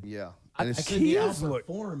really good. Yeah, I and it's, think they Kias look-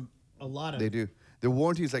 outperform a lot of. they do. The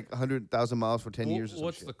warranty is like 100,000 miles for 10 years or some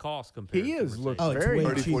What's shit. the cost compared He to is look Oh, it's very way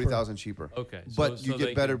 30, nice. cheaper. 40,000 cheaper. Okay. But so you they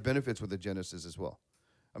get better can- benefits with the Genesis as well.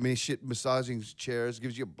 I mean, shit, massaging chairs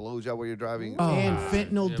gives you a blowjob while you're driving. Oh. and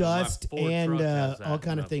fentanyl Yeah, my dust Ford and truck has that, all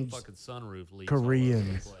kind and of the things. Fucking sunroof leaks all over the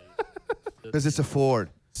Koreans. place. Because it's a Ford.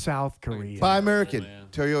 South Korea. Buy American. man.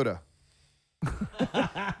 Toyota.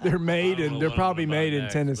 They're I made don't in. know They're what I'm probably gonna buy made in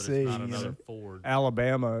next, but it's Tennessee. not you another know. Ford.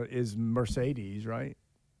 Alabama is Mercedes, right?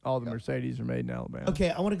 All the Mercedes are made in Alabama. Okay,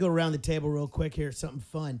 I want to go around the table real quick here. Something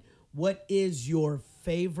fun. What is your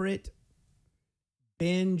favorite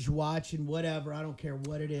binge watching? Whatever. I don't care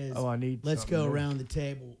what it is. Oh, I need. Let's something go new. around the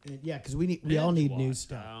table. And yeah, because we all need Binge new watch.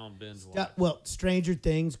 stuff. I don't binge watch. Well, Stranger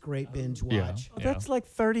Things, great binge watch. Yeah. Oh, that's like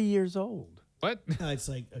 30 years old. What? No, it's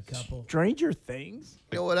like a couple. Stranger Things.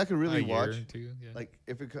 You know what I could really A year watch? or two, yeah. Like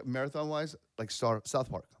if it marathon wise, like South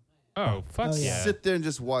Park. Oh, fuck Oh, yeah. yeah. Sit there and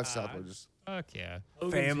just watch South Park. Just Fuck yeah.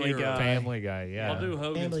 Hogan's Family Heroes. Guy. Family Guy, yeah. I'll do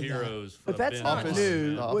Hogan's Family Guy. Heroes. For But that's binge not Office.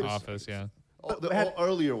 new. The Which- Office, yeah. the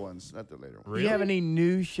earlier ones, not the later ones. Do you have any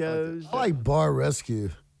new shows? I like Bar Rescue.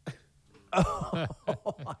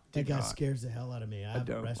 That guy scares the hell out of me. I have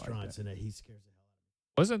don't like restaurants in it. He scares the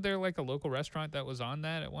hell Wasn't there like a local restaurant that was on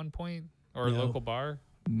that at one point? Or a No. local bar?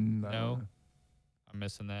 No? I'm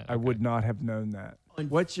missing that. I would not have known that. On-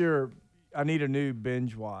 What's your? I need a new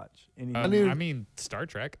binge watch. Any? I mean, Star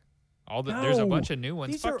Trek. There's a No, bunch of new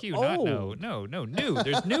ones. these Fuck are you, not no, old. no, new.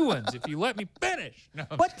 There's new ones. If you let me finish. No,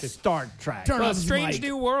 I'm What kidding. Star Trek? Turn Well, off his Strange mic.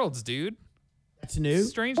 New Worlds, dude. That's new.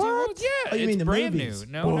 Strange New Worlds. Yeah, Oh, you it's mean the brand movies?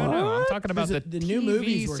 new. No. I'm What? talking about Because the the new TV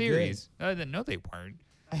movies were good. series. No, they weren't.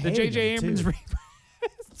 I The hated J.J. them, Abrams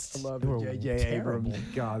too. I love They were J.J. Abrams.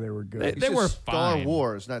 terrible. God, they were good. They It's were just Star fine.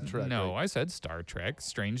 Wars, not Trek. No, right? I said Star Trek.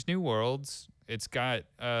 Strange New Worlds. It's got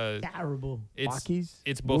Terrible. Walkies?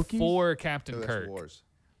 it's Wookiees? before Captain No, that's Kirk, Wars.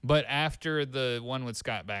 but after the one with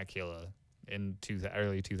Scott Bakula in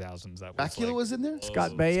early 2000s. That was Bakula like, was in there.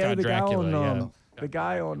 Scott Baio, Scott the Dracula, guy on yeah. the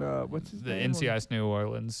guy on what's his the name? NCIS New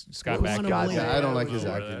Orleans. Scott Quantum Bakula. Leap. Yeah, I don't like his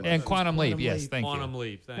Yeah, acting. And Quantum Leap. Quantum Yes, Leap. thank Quantum you.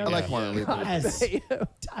 Leap. Thank I you. like Quantum Leap. Yes.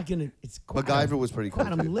 It's MacGyver was pretty cool.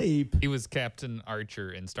 Quantum too. Leap. He was Captain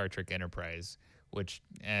Archer in Star Trek Enterprise, which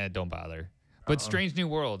don't bother. But Strange New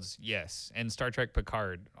Worlds, yes, and Star Trek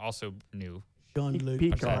Picard, also new. Jean-Luc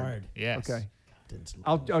Picard. Picard. Yes. Okay, Captain's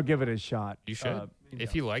I'll give it a shot. You should.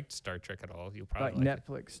 If you liked Star Trek at all, you'll probably like like it.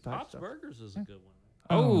 Netflix type Bob's stuff. Burgers is a good one.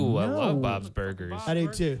 Oh, I no. love Bob's Burgers. I do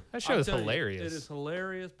too. That show I'll is tell you, hilarious. It is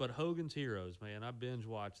hilarious, but Hogan's Heroes, man, I binge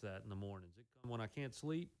watch that in the mornings. It come when I can't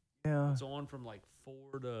sleep. Yeah. It's on from like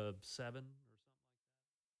 4 to 7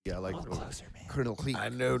 Yeah, I like I'm closer, man. Colonel Cleek. I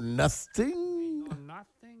know nothing. or something.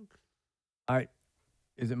 Nothing.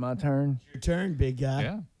 Is it my turn? Your turn, big guy.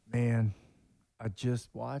 Yeah. Man, I just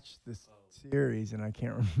watched this series and I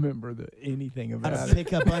can't remember anything How about to it.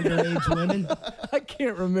 pick up underage women. I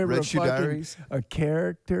can't remember Red Shoe Diaries. a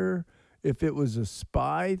character, if it was a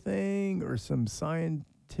spy thing or some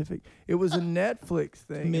scientific. It was a Netflix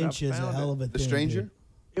thing. and I Dementia is a found hell it. of a The thing. Stranger. dude.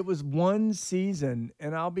 It was one season,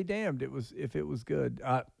 and I'll be damned. If it was good.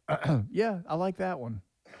 Yeah, I like that one.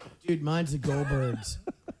 Dude, mine's the Goldbergs.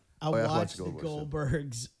 I Oh, yeah, I watched watch the Goldbergs,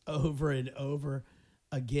 Goldbergs over and over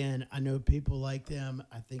again. I know people like them.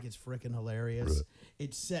 I think it's freaking hilarious.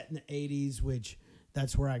 It's set in the 80s, which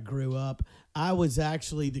that's where I grew up. I was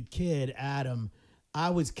actually the kid, Adam.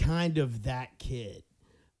 I was kind of that kid.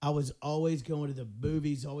 I was always going to the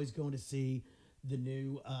movies, always going to see the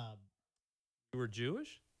new. You were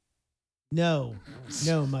Jewish? No,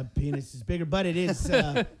 my penis is bigger, but it is.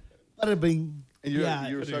 Bada bing. And you're, Yeah.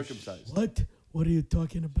 you're circumcised. What? What are you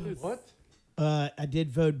talking about? What? I did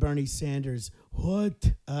vote Bernie Sanders.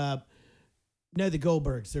 What? No, the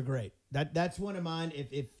Goldbergs. They're great. That's one of mine.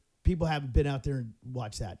 If people haven't been out there and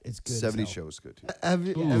watched that, it's good. as 70 hell. show is good too. Have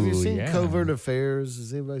you Ooh, seen yeah. Covert Affairs?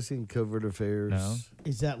 Has anybody seen Covert Affairs? No.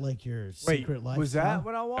 Is that like your Wait, secret life? was that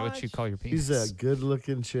what I Is watched? that what you call your penis? She's a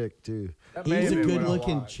good-looking chick too. That may He's have a been what I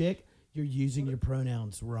good-looking watched. chick. You're using your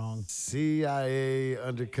pronouns wrong. CIA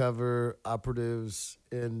undercover operatives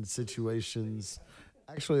in situations.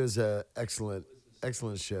 Actually, it was a excellent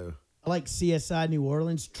show. I like CSI New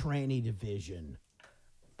Orleans Tranny Division.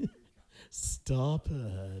 Stop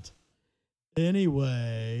it.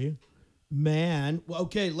 Anyway, man. Well,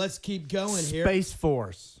 okay, let's keep going here. Space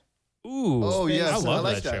Force. Ooh. Oh Space yes, Force. I love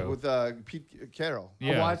like that that show. with Pete Carroll.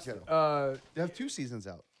 Yeah. I watched. They have 2 seasons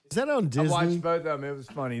out. Is that on I Disney? watched both of them. It was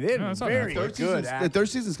funny. They had No, it's on very Netflix. good The acting. third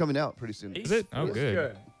season's coming out pretty soon. Is it? Oh, It was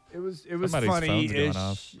good. It was Somebody's phone's going funny-ish,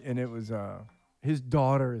 off. and it was his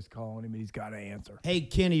daughter is calling him. And he's got to answer. Hey,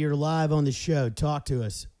 Kenny, you're live on the show. Talk to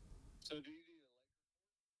us.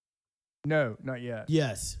 No, not yet.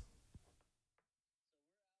 Yes.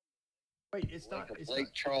 Wait, it's not. It's not.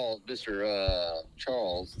 Lake Charles, Mr.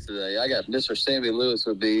 Charles today. I got Mr. Sammy Lewis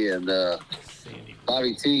with me and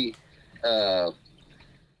Bobby T.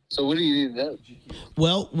 So what do you need to know?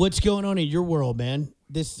 Well, what's going on in your world, man?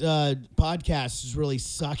 This podcast is really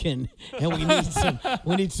sucking, and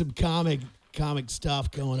we need some comic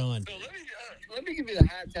stuff going on. So let me give you the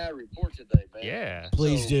high tide report today, man. Yeah.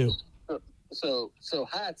 Please do. So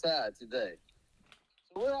high tide today.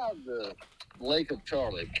 So we're out of the Lake of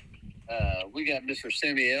Charlie. We got Mr.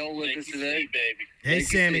 Sammy L with us today, baby. Hey,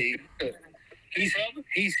 Sammy. He's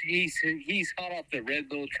hot off the Red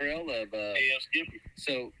Bull Trail of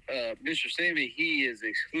So Mr. Sammy, he is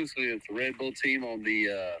exclusively with the Red Bull team on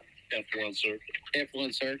the F1 circuit.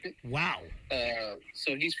 F1 circuit. Wow.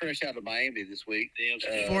 So he's fresh out of Miami this week.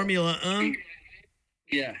 Formula.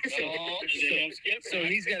 Yeah. So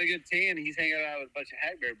he's got a good tan. He's hanging out with a bunch of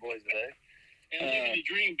Hackberry boys today. And living the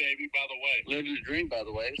dream, baby, by the way. Living the dream, by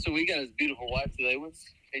the way. So we got his beautiful wife today with us.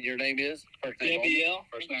 And your name is? Debbie.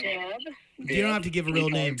 First name. You don't have to give real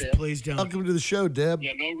names. Please don't. Welcome to the show, Deb.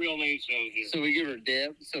 Yeah, no real names here. So we give her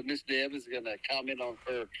Deb. So Miss Deb is going to comment on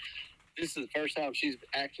her. This is the first time she's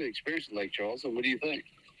actually experienced Lake Charles. So what do you think?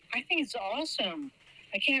 I think it's awesome.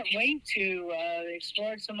 I can't wait to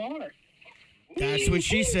explore it some more. That's what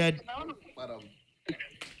she said.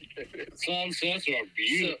 Sunsets are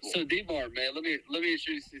beautiful. So D-Bar, man, let me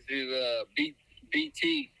introduce you to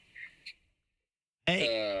BT.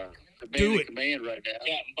 Hey, the man do in it. command right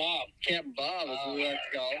now. Captain Bob is what we like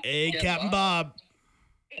to call him. Hey, Captain Bob.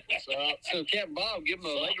 So Captain Bob, give him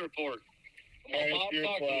a lake report. It's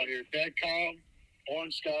beautiful out here. Dead calm,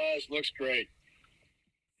 orange skies, looks great.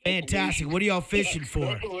 Fantastic. What are y'all fishing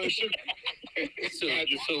for? So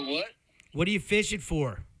what? What are you fishing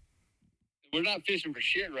for? We're not fishing for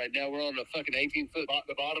shit right now. We're on a fucking 18-foot.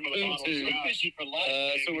 The bottom of the bottle. We're fishing for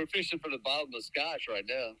life. So we're fishing for the bottom of the scotch right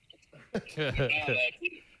now.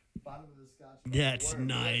 That's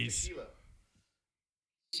nice.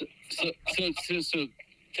 So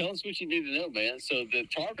tell us what you need to know, man. So the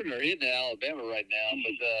tarpon are hitting Alabama right now,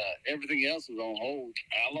 but everything else is on hold.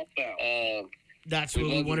 Alabama. That's what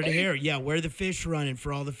we wanted to hear. Yeah, where are the fish running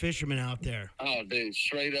for all the fishermen out there? Oh, dude,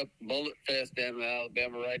 straight up bullet fest down in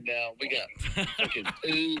Alabama right now. We got fucking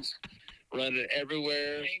dudes running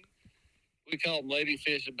everywhere. We call them lady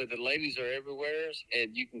fishing, but the ladies are everywhere,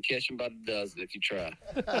 and you can catch them by the dozen if you try.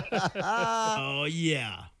 Oh,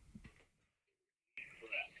 yeah.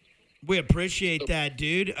 We appreciate that,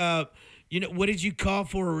 dude. What did you call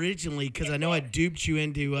for originally? Because I know I duped you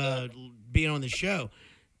into being on the show.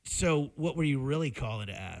 So what were you really calling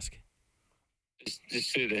to ask?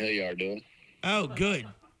 Just see what the hell you are doing. Oh, good.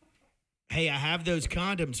 Hey, I have those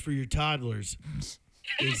condoms for your toddlers.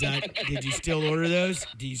 Did you still order those?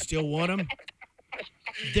 Do you still want them?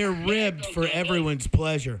 They're ribbed for everyone's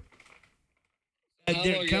pleasure.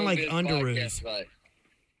 They're kind of like underoos.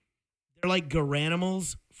 They're like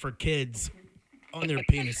garanimals for kids on their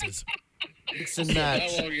penises. Mix and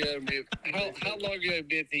match. How long you gonna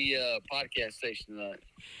be at the podcast station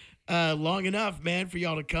tonight? Long enough, man, for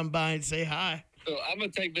y'all to come by and say hi. So I'm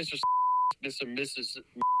gonna take Mr. and Mrs.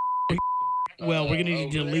 Well, we're gonna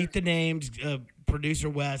need to delete the names. Producer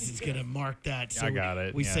Wes is gonna mark that. So I got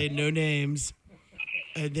it. We say no names,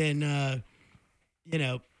 and then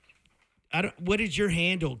I don't. What is your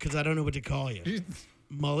handle? Because I don't know what to call you.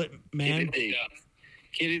 Mullet man.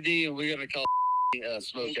 Kitty D, and we're gonna call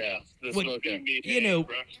Smokehouse. The What- Smokehouse.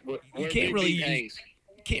 You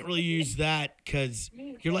can't really use that because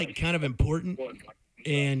you're like kind of important.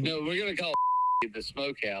 And No, we're gonna call the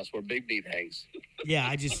Smokehouse where Big Meat hangs. yeah,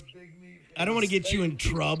 I don't want to get you in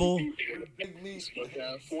trouble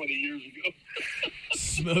Smokehouse 20 years ago.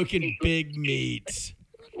 smoking big meats.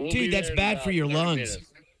 We'll Dude, be that's there in bad about for your 30 lungs.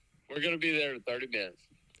 minutes. We're gonna be there in 30 minutes.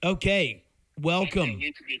 Okay, welcome.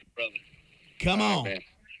 Come on. Man.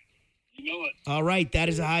 You know it. All right, that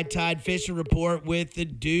is a high tide fishing report with the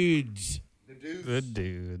dudes. The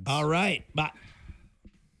dudes. All right, bye.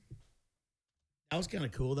 That was kind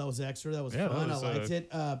of cool. That was extra. That was Yeah, that fun. was, I liked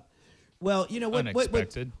it. Well, you know what?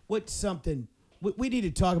 unexpected. What's something we need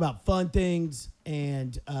to talk about? Fun things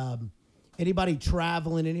and anybody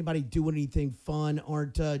traveling, anybody doing anything fun?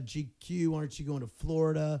 Aren't GQ? Aren't you going to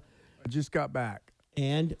Florida? I just got back.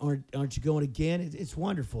 And aren't you going again? It's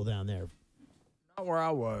wonderful down there. Not where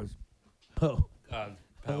I was. Oh, God,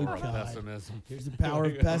 Oh, power of God. pessimism. here's the power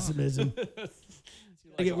of pessimism. It'll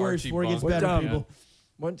get worse before it gets One better, time- people.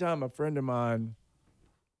 One time, a friend of mine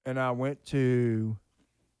and I went to,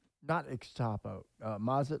 not Ixtapo,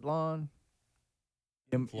 Mazatlan,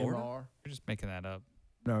 Florida? MR. You're just making that up.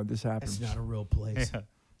 No, this happened. That's not a real place. Yeah.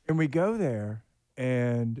 And we go there,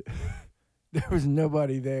 and there was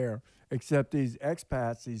nobody there except these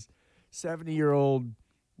expats, these 70-year-old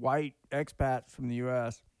white expats from the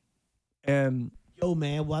U.S. And Yo,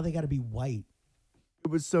 man, why they got to be white? it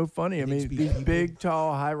was so funny. I Needs mean, to be these people. big,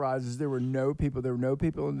 tall, high rises. There were no people. There were no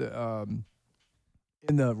people in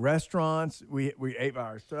the restaurants. We ate by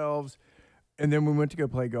ourselves, and then we went to go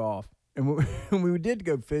play golf. And we did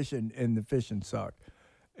go fishing, and the fishing sucked.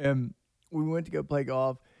 And we went to go play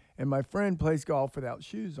golf, and my friend plays golf without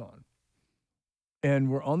shoes on. And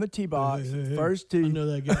we're on the tee box, Hey, first I tee. know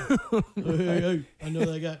that guy. Hey, I know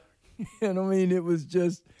that guy. And I mean, it was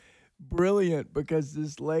just brilliant because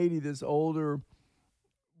this lady, this older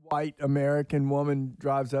white American woman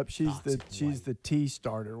drives up. She's the tea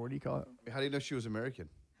starter. What do you call it? How do you know she was American?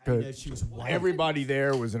 I know she was white. Everybody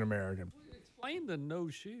there was an American. Explain the no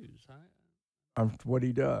shoes. What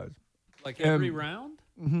he does. Like every round?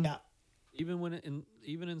 Yeah. Even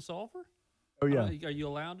in sulfur? Oh yeah. Are you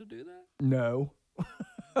allowed to do that? No,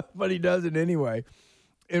 but he does it anyway.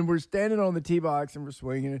 And we're standing on the tee box and we're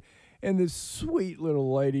swinging it. And this sweet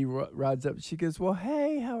little lady rides up. She goes, "Well,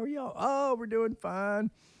 hey, how are y'all?" "Oh, we're doing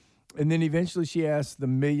fine." And then eventually she asks the $1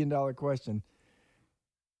 million question.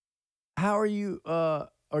 "How are you?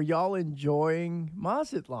 Are y'all enjoying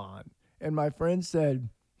Mazatlan?" And my friend said,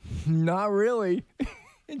 "Not really."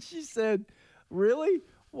 And she said, "Really?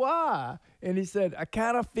 Why?" And he said, "I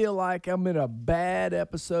kind of feel like I'm in a bad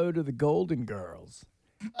episode of The Golden Girls."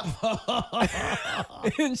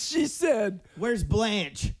 And she said, "Where's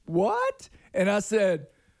Blanche?" "What?" And I said,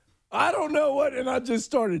 "I don't know what." And I just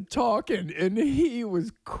started talking, and he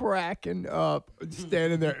was cracking up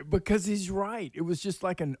standing there because he's right. It was just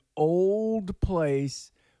like an old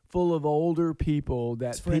place full of older people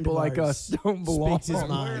that people like us don't belong. Speaks his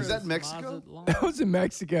mind. Is that Mexico? That was in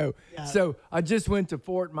Mexico. Yeah. So I just went to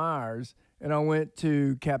Fort Myers, and I went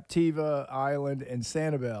to Captiva Island and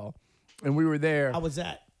Sanibel, and we were there. How was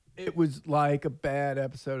that? It was like a bad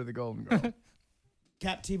episode of The Golden Girl.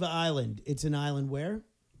 Captiva Island. It's an island where?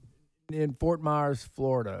 In Fort Myers,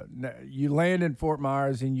 Florida. You land in Fort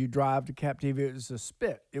Myers and you drive to Captiva. It was a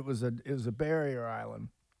spit. It was a barrier island.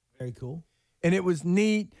 Very cool. And it was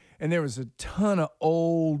neat, and there was a ton of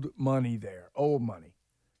old money there, old money.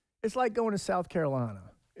 It's like going to South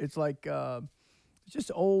Carolina. It's like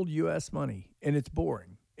just old U.S. money, and it's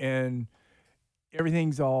boring. And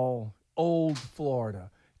everything's all old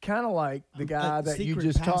Florida. Kind of like the guy that you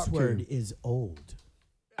just talked password to. is old.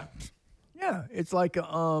 Yeah, it's like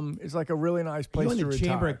a really nice place You in to the retire.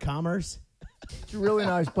 Chamber of Commerce? It's a really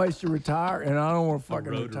nice place to retire, and I don't want to The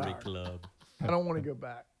fucking Rotary retire. Club. I don't want to go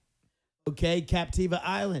back. Okay, Captiva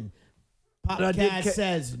Island. But I did Podcast ca-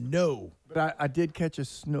 says no. But I did catch a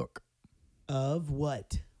snook. Of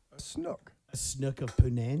what? A snook. A snook of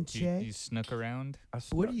You Punanche? snook around. A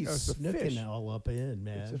snook. What are you It's a fish. snooking all up in,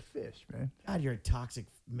 It's a man? fish, man. God, you're a toxic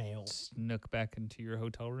male. Snook back into your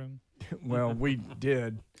hotel room. Well, we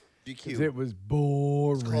did. 'Cause GQ. it was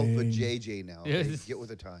boring. It's called the JJ now. Yes. Okay? Get with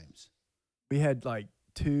the times. We had like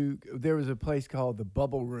there was a place called the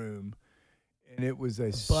Bubble Room, and it was a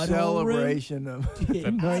butthole celebration of. Get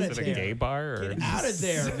out Is of it a there. gay bar? Or? Get out of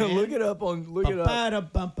there, So man. look it up.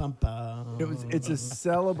 Ba-ba-da-bum-bum-bum. It's a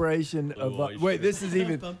celebration of. Blue oyster. Wait, this is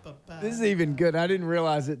even good. I didn't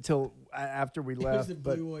realize it till after we It was left. the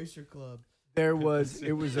But Blue Oyster Club. it was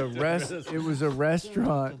a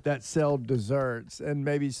restaurant that sold desserts and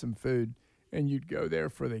maybe some food, and you'd go there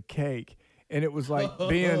for the cake, and it was like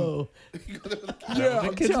being. Oh, Yeah, The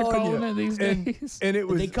I'm kids are telling calling you. it these days. And it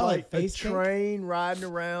was they call it like a face cake? train riding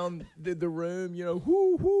around the room,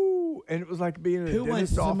 whoo whoo, and it was like being in a who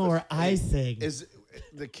wants dentist some office. more icing? Is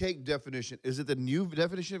the cake definition, is it the new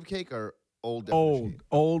definition of cake or old definition?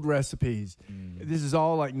 Old recipes. This is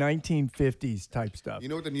all like 1950s type stuff. You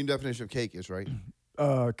know what the new definition of cake is, right?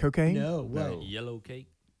 Cocaine? No, what? No. Yellow cake.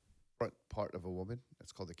 Front part of a woman.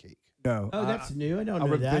 That's called a cake. No. Oh, that's new. I don't I know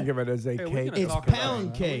would that. think of it as a Hey, we're cake. gonna It's talk about- pound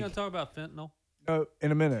Are we cake. going to talk about fentanyl?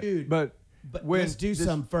 In a minute. Dude. But But when let's do this-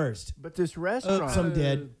 some first. But this restaurant. Oops, I'm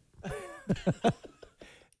dead.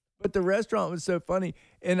 But the restaurant was so funny.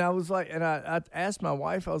 And I was like, and I asked my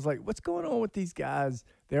wife, I was like, what's going on with these guys?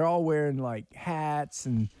 They're all wearing like hats.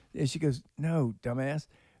 And she goes, no, dumbass.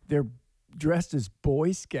 They're dressed as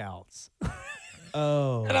Boy Scouts.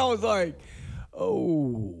 Oh. And I was like,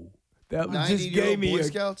 oh. That was just 90-year-old gave me Boy a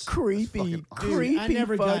Scouts? creepy, Fucking awesome. creepy I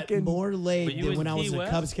never fucking. got more laid Were you than in when I Key was a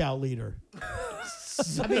West? Cub Scout leader.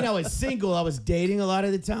 I mean, I was single. I was dating a lot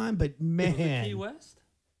of the time, but Key man, West?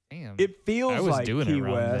 Damn. It feels I was like doing Key it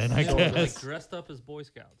wrong West. then, I So, guess. like dressed up as Boy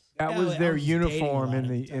Scouts. That Yeah, was I their was dating a uniform lot in at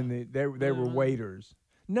the the in the they were waiters.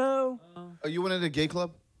 No, Oh, you went in a gay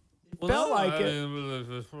club? felt like it.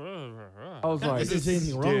 I was not like, that there's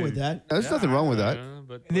anything wrong with that. There's nothing wrong with that.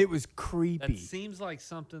 But and it was that creepy. seems like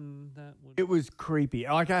something that would. It was creepy.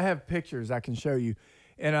 Like I have pictures I can show you,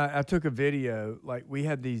 and I took a video. Like we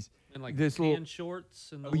had these. and like this tan little-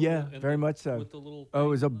 shorts and the Oh yeah, little- and very the- much so. With the little Oh, it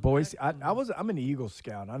was a thing on the boy. back and- I'm an Eagle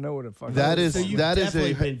Scout. I know what a fuck. That is So you've that is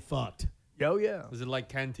definitely a been fucked. Oh yeah. Was it like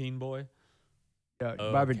Canteen Boy?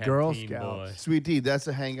 Oh, by the Girl Canteen Scouts. Boy. sweet tea. That's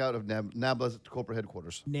a hangout of NABLA's corporate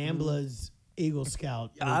headquarters. Nambla's Eagle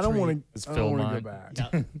Scout. I don't want It's to. I don't want to Philmont.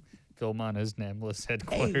 go back. Philmont is NAMBLA's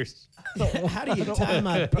headquarters. How do you tie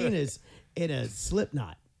my penis in a slip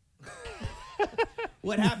knot?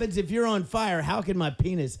 What happens if you're on fire? How can my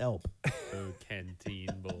penis help? Oh, Canteen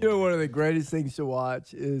Boy. You know, one of the greatest things to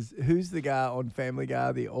watch is who's the guy on Family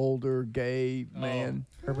Guy, the older gay man?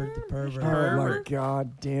 Herbert the pervert. Oh my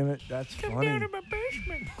God, damn it, that's funny. my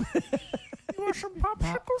basement. You want some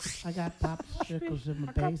popsicles? I got popsicles in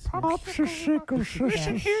my basement.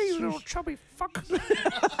 Popsicles. Here, you little chubby fuck.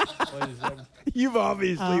 What is that? You've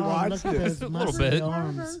obviously watched look at this. those A little muscly bit.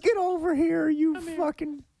 arms. Get over here, you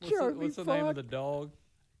fucking jerky What's the name of the dog?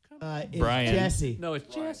 It's Brian. Jesse. No,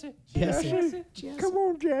 it's Jesse. Jesse. Come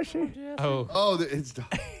on, Jesse. Oh, Oh, it's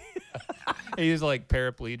he's like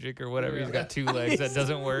paraplegic or whatever. He's got two legs that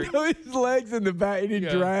doesn't work. His legs in the back, and he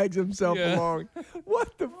Yeah. drags himself Yeah. along.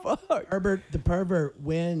 What the fuck? Herbert the pervert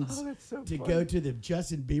wins Oh, that's so to funny. go to the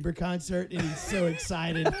Justin Bieber concert, and he's so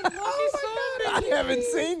excited. I haven't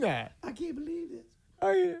seen that. I can't believe this.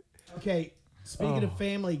 Oh, yeah. Okay, speaking of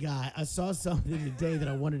Family Guy, I saw something today that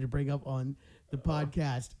I wanted to bring up on the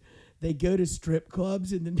podcast. They go to strip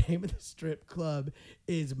clubs, and the name of the strip club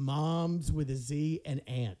is Moms with a Z and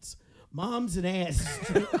Ants. Moms and Ants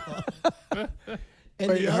strip club. And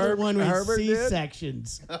Wait, the other one was Herbert did?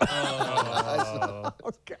 C-sections. Oh,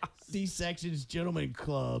 God. C-sections Gentleman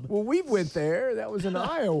Club. Well, we went there. That was in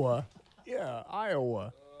Iowa. Yeah,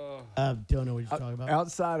 Iowa. Don't know what you're talking about.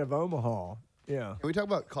 Outside of Omaha. Yeah. Can we talk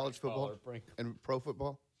about college football Caller, Frank. and pro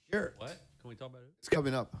football? Sure. What? Can we talk about it? It's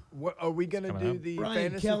coming up. What are we gonna coming do? up. The Brian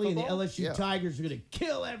fantasy Kelly football? and the LSU Yeah. Tigers are going to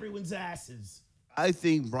kill everyone's asses. I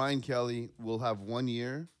think Brian Kelly will have 1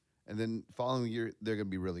 year, and then following year they're going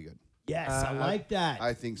to be really good. Yes, I like that.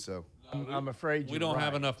 I think so. I'm afraid We you're don't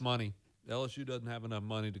have right. enough money. LSU doesn't have enough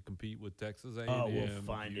money to compete with Texas A&M. Oh, we'll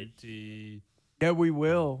find it. UT. Yeah, we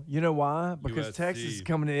will. You know why? Because USC. Texas is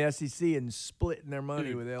coming to the SEC and splitting their money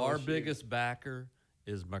Dude, with LSU. our biggest backer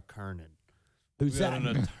is McKernan. Who's We got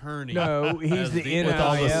that? an attorney. No, he's as the with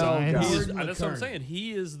all the NIL signs. guy. He is, Gordon that's what I'm McKernan. saying.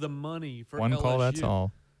 He is the money for One LSU. call, that's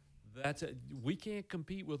all. That's it. We can't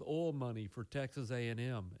compete with oil money for Texas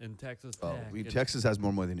A&M and Texas Oh, Tech. I mean, And Texas has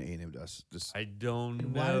more money than A&M does. Just I don't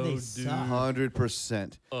And know, why do they dude. suck?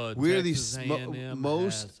 100%. We're the Texas A&M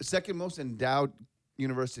most has- second most endowed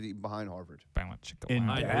university behind Harvard.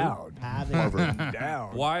 Endowed. Have Harvard.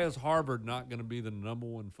 Endowed. Why is Harvard not going to be the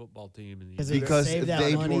 #1 football team in the Because union? Because Save that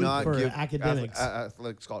they money do not for give academics.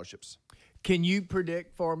 athletic scholarships. Can you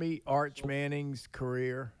predict for me Arch Manning's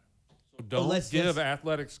career? So don't let's- give let's-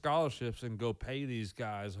 athletic scholarships and go pay these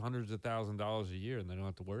guys hundreds of $1,000s a year, and they don't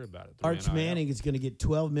have to worry about it. through Arch NIL. Manning is going to get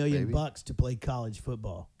 $12 million Maybe. bucks to play college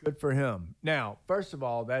football. Good for him. Now, first of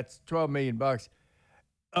all, that's $12 million bucks.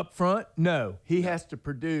 Up front, no, he has to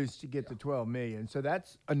produce to get the $12 million. So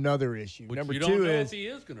that's another issue. Which Number you two don't know is, if he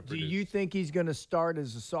is going to do produce. you think he's going to start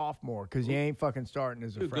as a sophomore? Because he ain't fucking starting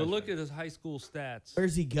as a Dude, go freshman. look at his high school stats.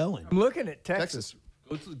 Where's he going? I'm looking at Texas.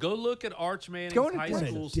 Go look at Arch Manning's going to high Texas.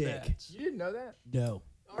 school Dick. stats. You didn't know that? No.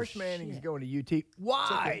 Arch Manning's going to UT.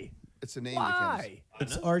 Why? It's a name that counts. Why?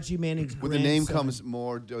 It's Archie Manning's With the name grandson. comes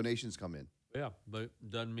more donations come in. Yeah, but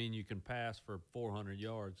doesn't mean you can pass for 400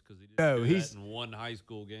 yards because he didn't No, do he's- that in one high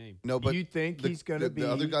school game. No, but you think he's going to be?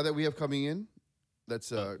 the other guy that we have coming in, that's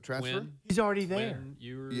transfer. Quinn, He's already there. Quinn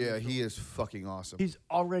Ewers Yeah, or he is fucking awesome. He's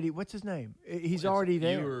already. What's his name? He's It's already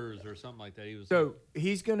there. Ewers or something like that. He was So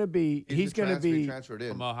he's going to be. He's going to be. transferred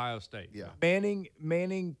in. from Ohio State. Yeah.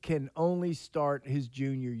 Manning can only start his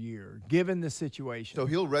junior year, given the situation. So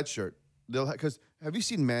he'll redshirt. They'll because have you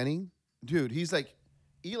seen Manning, dude? He's like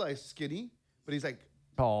Eli's skinny, but he's like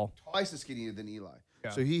tall. twice as skinny than Eli.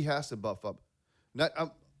 Yeah. So he has to buff up.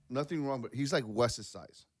 Nothing wrong, but he's like Wes's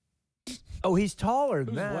size. Oh, he's taller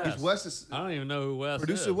than Who's that. Wes? He's Wes's I don't even know who Wes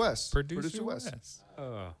producer is. Wes. Producer Wes.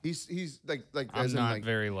 He's like I'm as in, not like,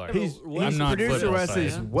 very large. He's I'm not producer football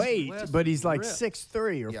Wes's science. weight, Wes but he's like ripped.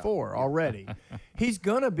 6'3" or Yeah. 4 already. He's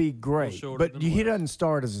gonna be great, shorter but than he Wes. doesn't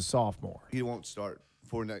start as a sophomore. he won't start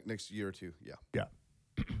for next year or two. Yeah. Yeah.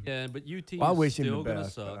 Yeah, but UT Well, I is wish him still the going to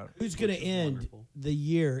best, but I suck. don't- Who's going to which is end wonderful. the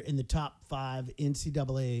year in the top 5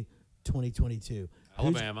 NCAA 2022? Who's-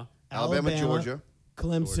 Alabama. Alabama, Georgia.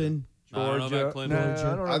 Clemson. I don't know about Clemson. No,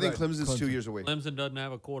 I don't know I think about Clemson's 2 years away. Clemson doesn't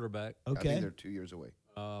have a quarterback. I think Okay. they're 2 years away.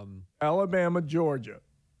 Alabama, Georgia.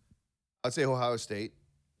 I'd say Ohio State.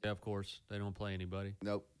 Yeah, of course. They don't play anybody.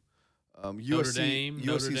 Nope. Notre USC. Dame,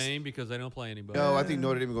 Notre USC's Dame, because they don't play anybody. No, I think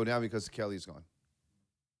Notre Dame will go down because Kelly's gone.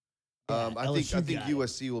 Yeah, I LSU think got it.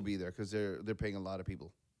 USC will be there because they're paying a lot of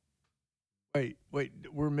people. Wait,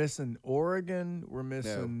 we're missing Oregon. We're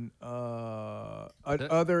missing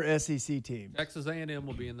other SEC teams. Texas A&M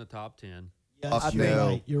will be in the top 10. Yes, Fuck you're no.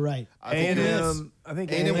 right. You're right. I think A&M. I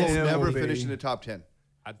think A&M will never will finish be. in the top 10.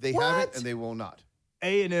 They What? haven't, and they will not.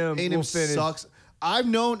 A&M A&M will finish. sucks. I've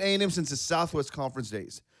known A&M since the Southwest Conference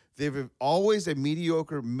days. They've always a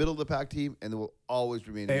mediocre, middle of the pack team, and they will always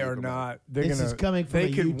remain. They a are mediocre not. They're This gonna. is coming from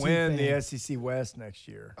They a could UT win fan. the SEC West next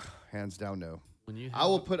year. Hands down, no. When you I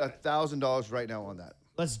will put $1,000 right now on that.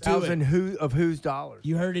 Let's do it. Whose dollars?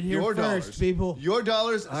 You heard it here Your first, dollars, people. Your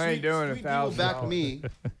dollars. I ain't doing Sweet D will back $1,000. me,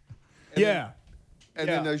 Yeah. and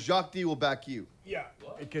Yeah. then Jacques D will back you. Yeah.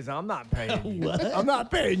 Because I'm not paying you. What? I'm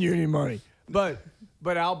not paying you any money. But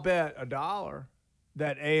I'll bet $1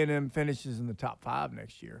 that A&M finishes in the top 5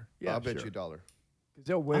 next year. Yeah, I'll bet sure. you $1. 'Cause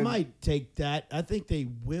they'll win. I might take that. I think they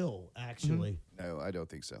will, actually. No, I don't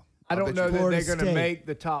think so. I I'll don't bet know you that Florida they're going to State. make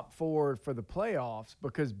the top 4 for the playoffs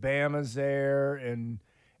because Bama's there and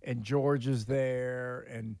Georgia's there.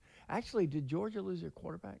 And actually, did Georgia lose their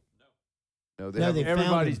quarterback? No, No, they they have. found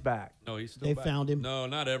Everybody's him. back. No, he's still They back. found him. No,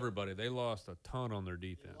 not everybody. They lost a ton on their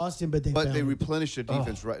defense. Austin, but they But found they him. replenished their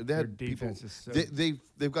defense, right? They their had defense people. is so-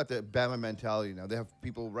 They've got the Bama mentality now. They have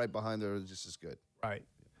people right behind there just as good. Right.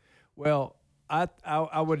 Well,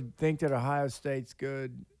 I would think that Ohio State's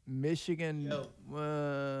good. Michigan,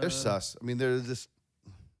 They're sus. I mean, they're just.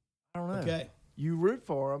 I don't know. Okay. You root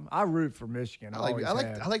for them. I root for Michigan. I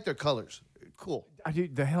like their colors. Cool. I do.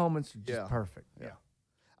 The helmets are just Yeah. perfect. Yeah.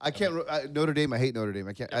 I can't. Notre Dame. I hate Notre Dame.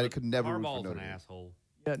 I can't. I could never root for Harbaugh's Notre an Dame. asshole.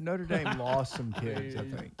 Yeah. Notre Dame lost some kids, I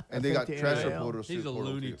think. And they got transfer portals. He's a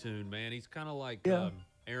portal Looney too. Tune, man. He's kind of like Yeah.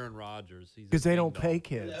 Aaron Rodgers. Because they don't pay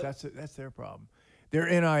kids. That's their problem. Their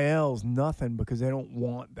NIL's nothing because they don't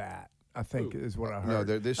want that. I think is what I heard. No,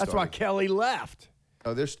 they're That's why starting. Kelly left.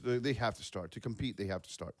 No, they have to start to compete. They have to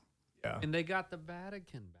start. Yeah. And they got the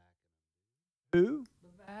Vatican back. Who?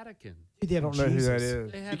 The Vatican. Dude, they I have don't know who that Jesus.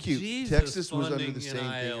 is. They have Cute. Jesus Texas was under funding the same thing,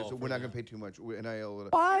 NIL so for we're not going them. to pay too much with NIL.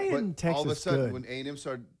 Why But isn't Texas all of a sudden, good? when A&M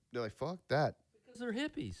started, they're like, "Fuck that, Because they're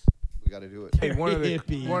hippies. we got to do it." Hey, one of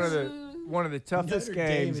Hippies. the toughest Notre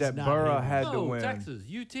Dame games is that not Burrow hippies. had to No, win. Texas,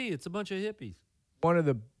 UT, it's a bunch of hippies. One of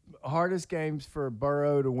the hardest games for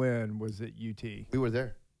Burrow to win was at UT. We were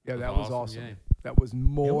there. Yeah, It was that was awesome awesome. game. That was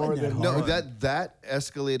more wasn't than that No, hard. that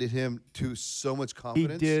escalated him to so much he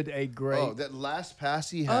confidence. did a great Oh, that last pass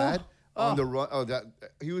he had on the run. Oh, that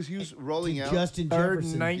he was rolling out. Justin third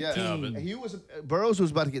and Jefferson. 19. And he was Burroughs was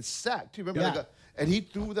about to get sacked too. Remember Yeah. that guy? And he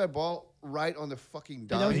threw that ball right on the fucking And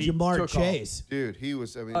dime. that was He Jamar took Chase. Dude, he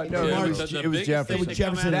was. I mean, No, he it Jamar- was, the it was biggest Jefferson. thing It was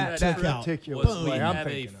Jefferson that that came out took out. ridiculous. was we play. I'm have a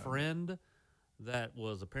thinking of. friend that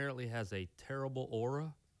was apparently has a terrible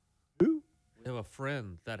aura. Who? We have a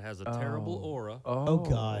friend that has a terrible aura. Oh,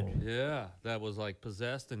 God. Yeah, that was like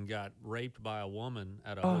possessed and got raped by a woman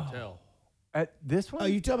at a hotel. At this one? Oh,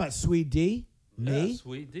 you talking about Sweet D? Me? Yeah,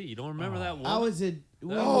 Sweet D. You don't remember that one? I was at.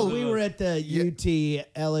 was we a- were at the UT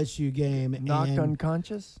LSU game, knocked and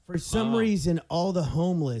unconscious? for some reason, all the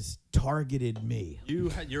homeless targeted me. You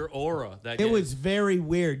had your aura. That It game. was very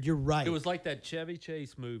weird. You're right. It was like that Chevy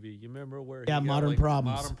Chase movie. You remember where? Yeah, he got, Modern like,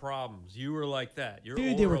 Problems. Modern Problems. You were like that. Your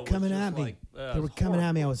Dude, they were aura was coming just at me. like, They were coming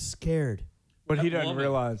at me. I horrible. was scared. But he That doesn't woman.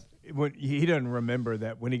 realize. He doesn't remember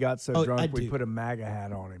that when he got so Oh, I drunk, we do. put a MAGA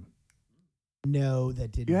hat on him. No,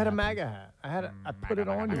 that didn't. You had a happen. MAGA hat. I put it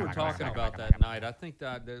on We you. were talking about that night. I think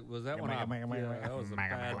that was that one. That was a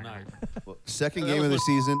bad night. Well, second game of the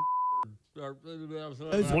season. Those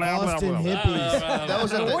Those Austin hippies. That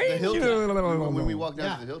was at the Hilton. When we walked down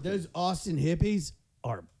Yeah, to the Hilton. those Austin hippies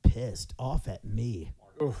are pissed off at me.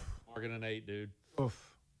 Market an 8, dude.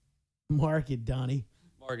 Mark it, Donnie.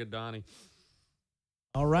 Market Donnie.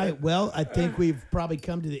 All right. Well, I think we've probably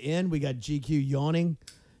come to the end. We got GQ yawning.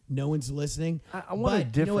 No one's listening. I want a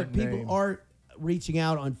but you know what? different People name. are reaching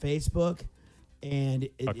out on Facebook, and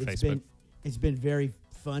Fuck it's been very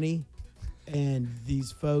funny, and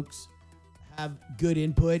these folks have good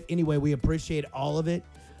input. Anyway, we appreciate all of it.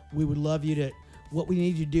 We would love you to. What we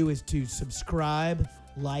need you to do is to subscribe,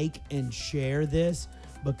 like, and share this,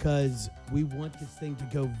 because we want this thing to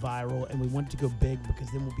go viral, and we want it to go big,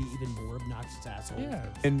 because then we'll be even more obnoxious assholes. Yeah.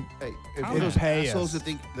 And Hey, How if those pay assholes us. that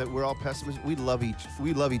think that we're all pessimists, we love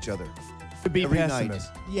each other. to be Every night.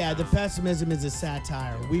 pessimist. Yeah, the pessimism is a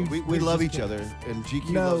satire. We we're love just each gonna- other, and GQ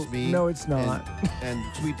No, loves me. no, it's not. And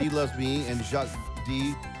Sweet D loves me, and Jacques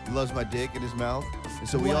D loves my dick in his mouth, and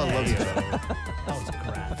so we all love each other. That was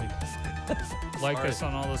graphic. Like Sorry. us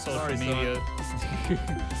on all the social Sorry, son. media.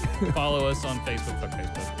 Follow us on Facebook. Fuck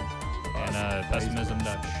Facebook. And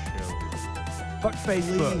pessimism.show. Fuck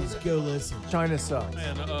Facebook. Please go listen. China sucks.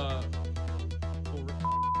 Man,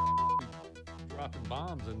 dropping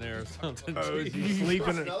bombs in there or something. Oh, is Jeez. he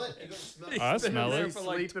sleeping? I smell there it. for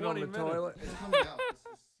like Sleeping on 20 the minutes. toilet.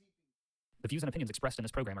 The views and opinions expressed in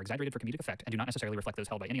this program are exaggerated for comedic effect and do not necessarily reflect those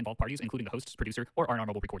held by any involved parties, including the hosts, producer, or R&R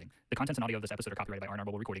Mobile Recording. The contents and audio of this episode are copyrighted by R&R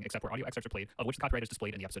Mobile Recording, except where audio excerpts are played, of which the copyright is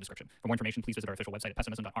displayed in the episode description. For more information, please visit our official website at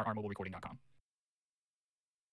pessimism.rrmobilerecording.com.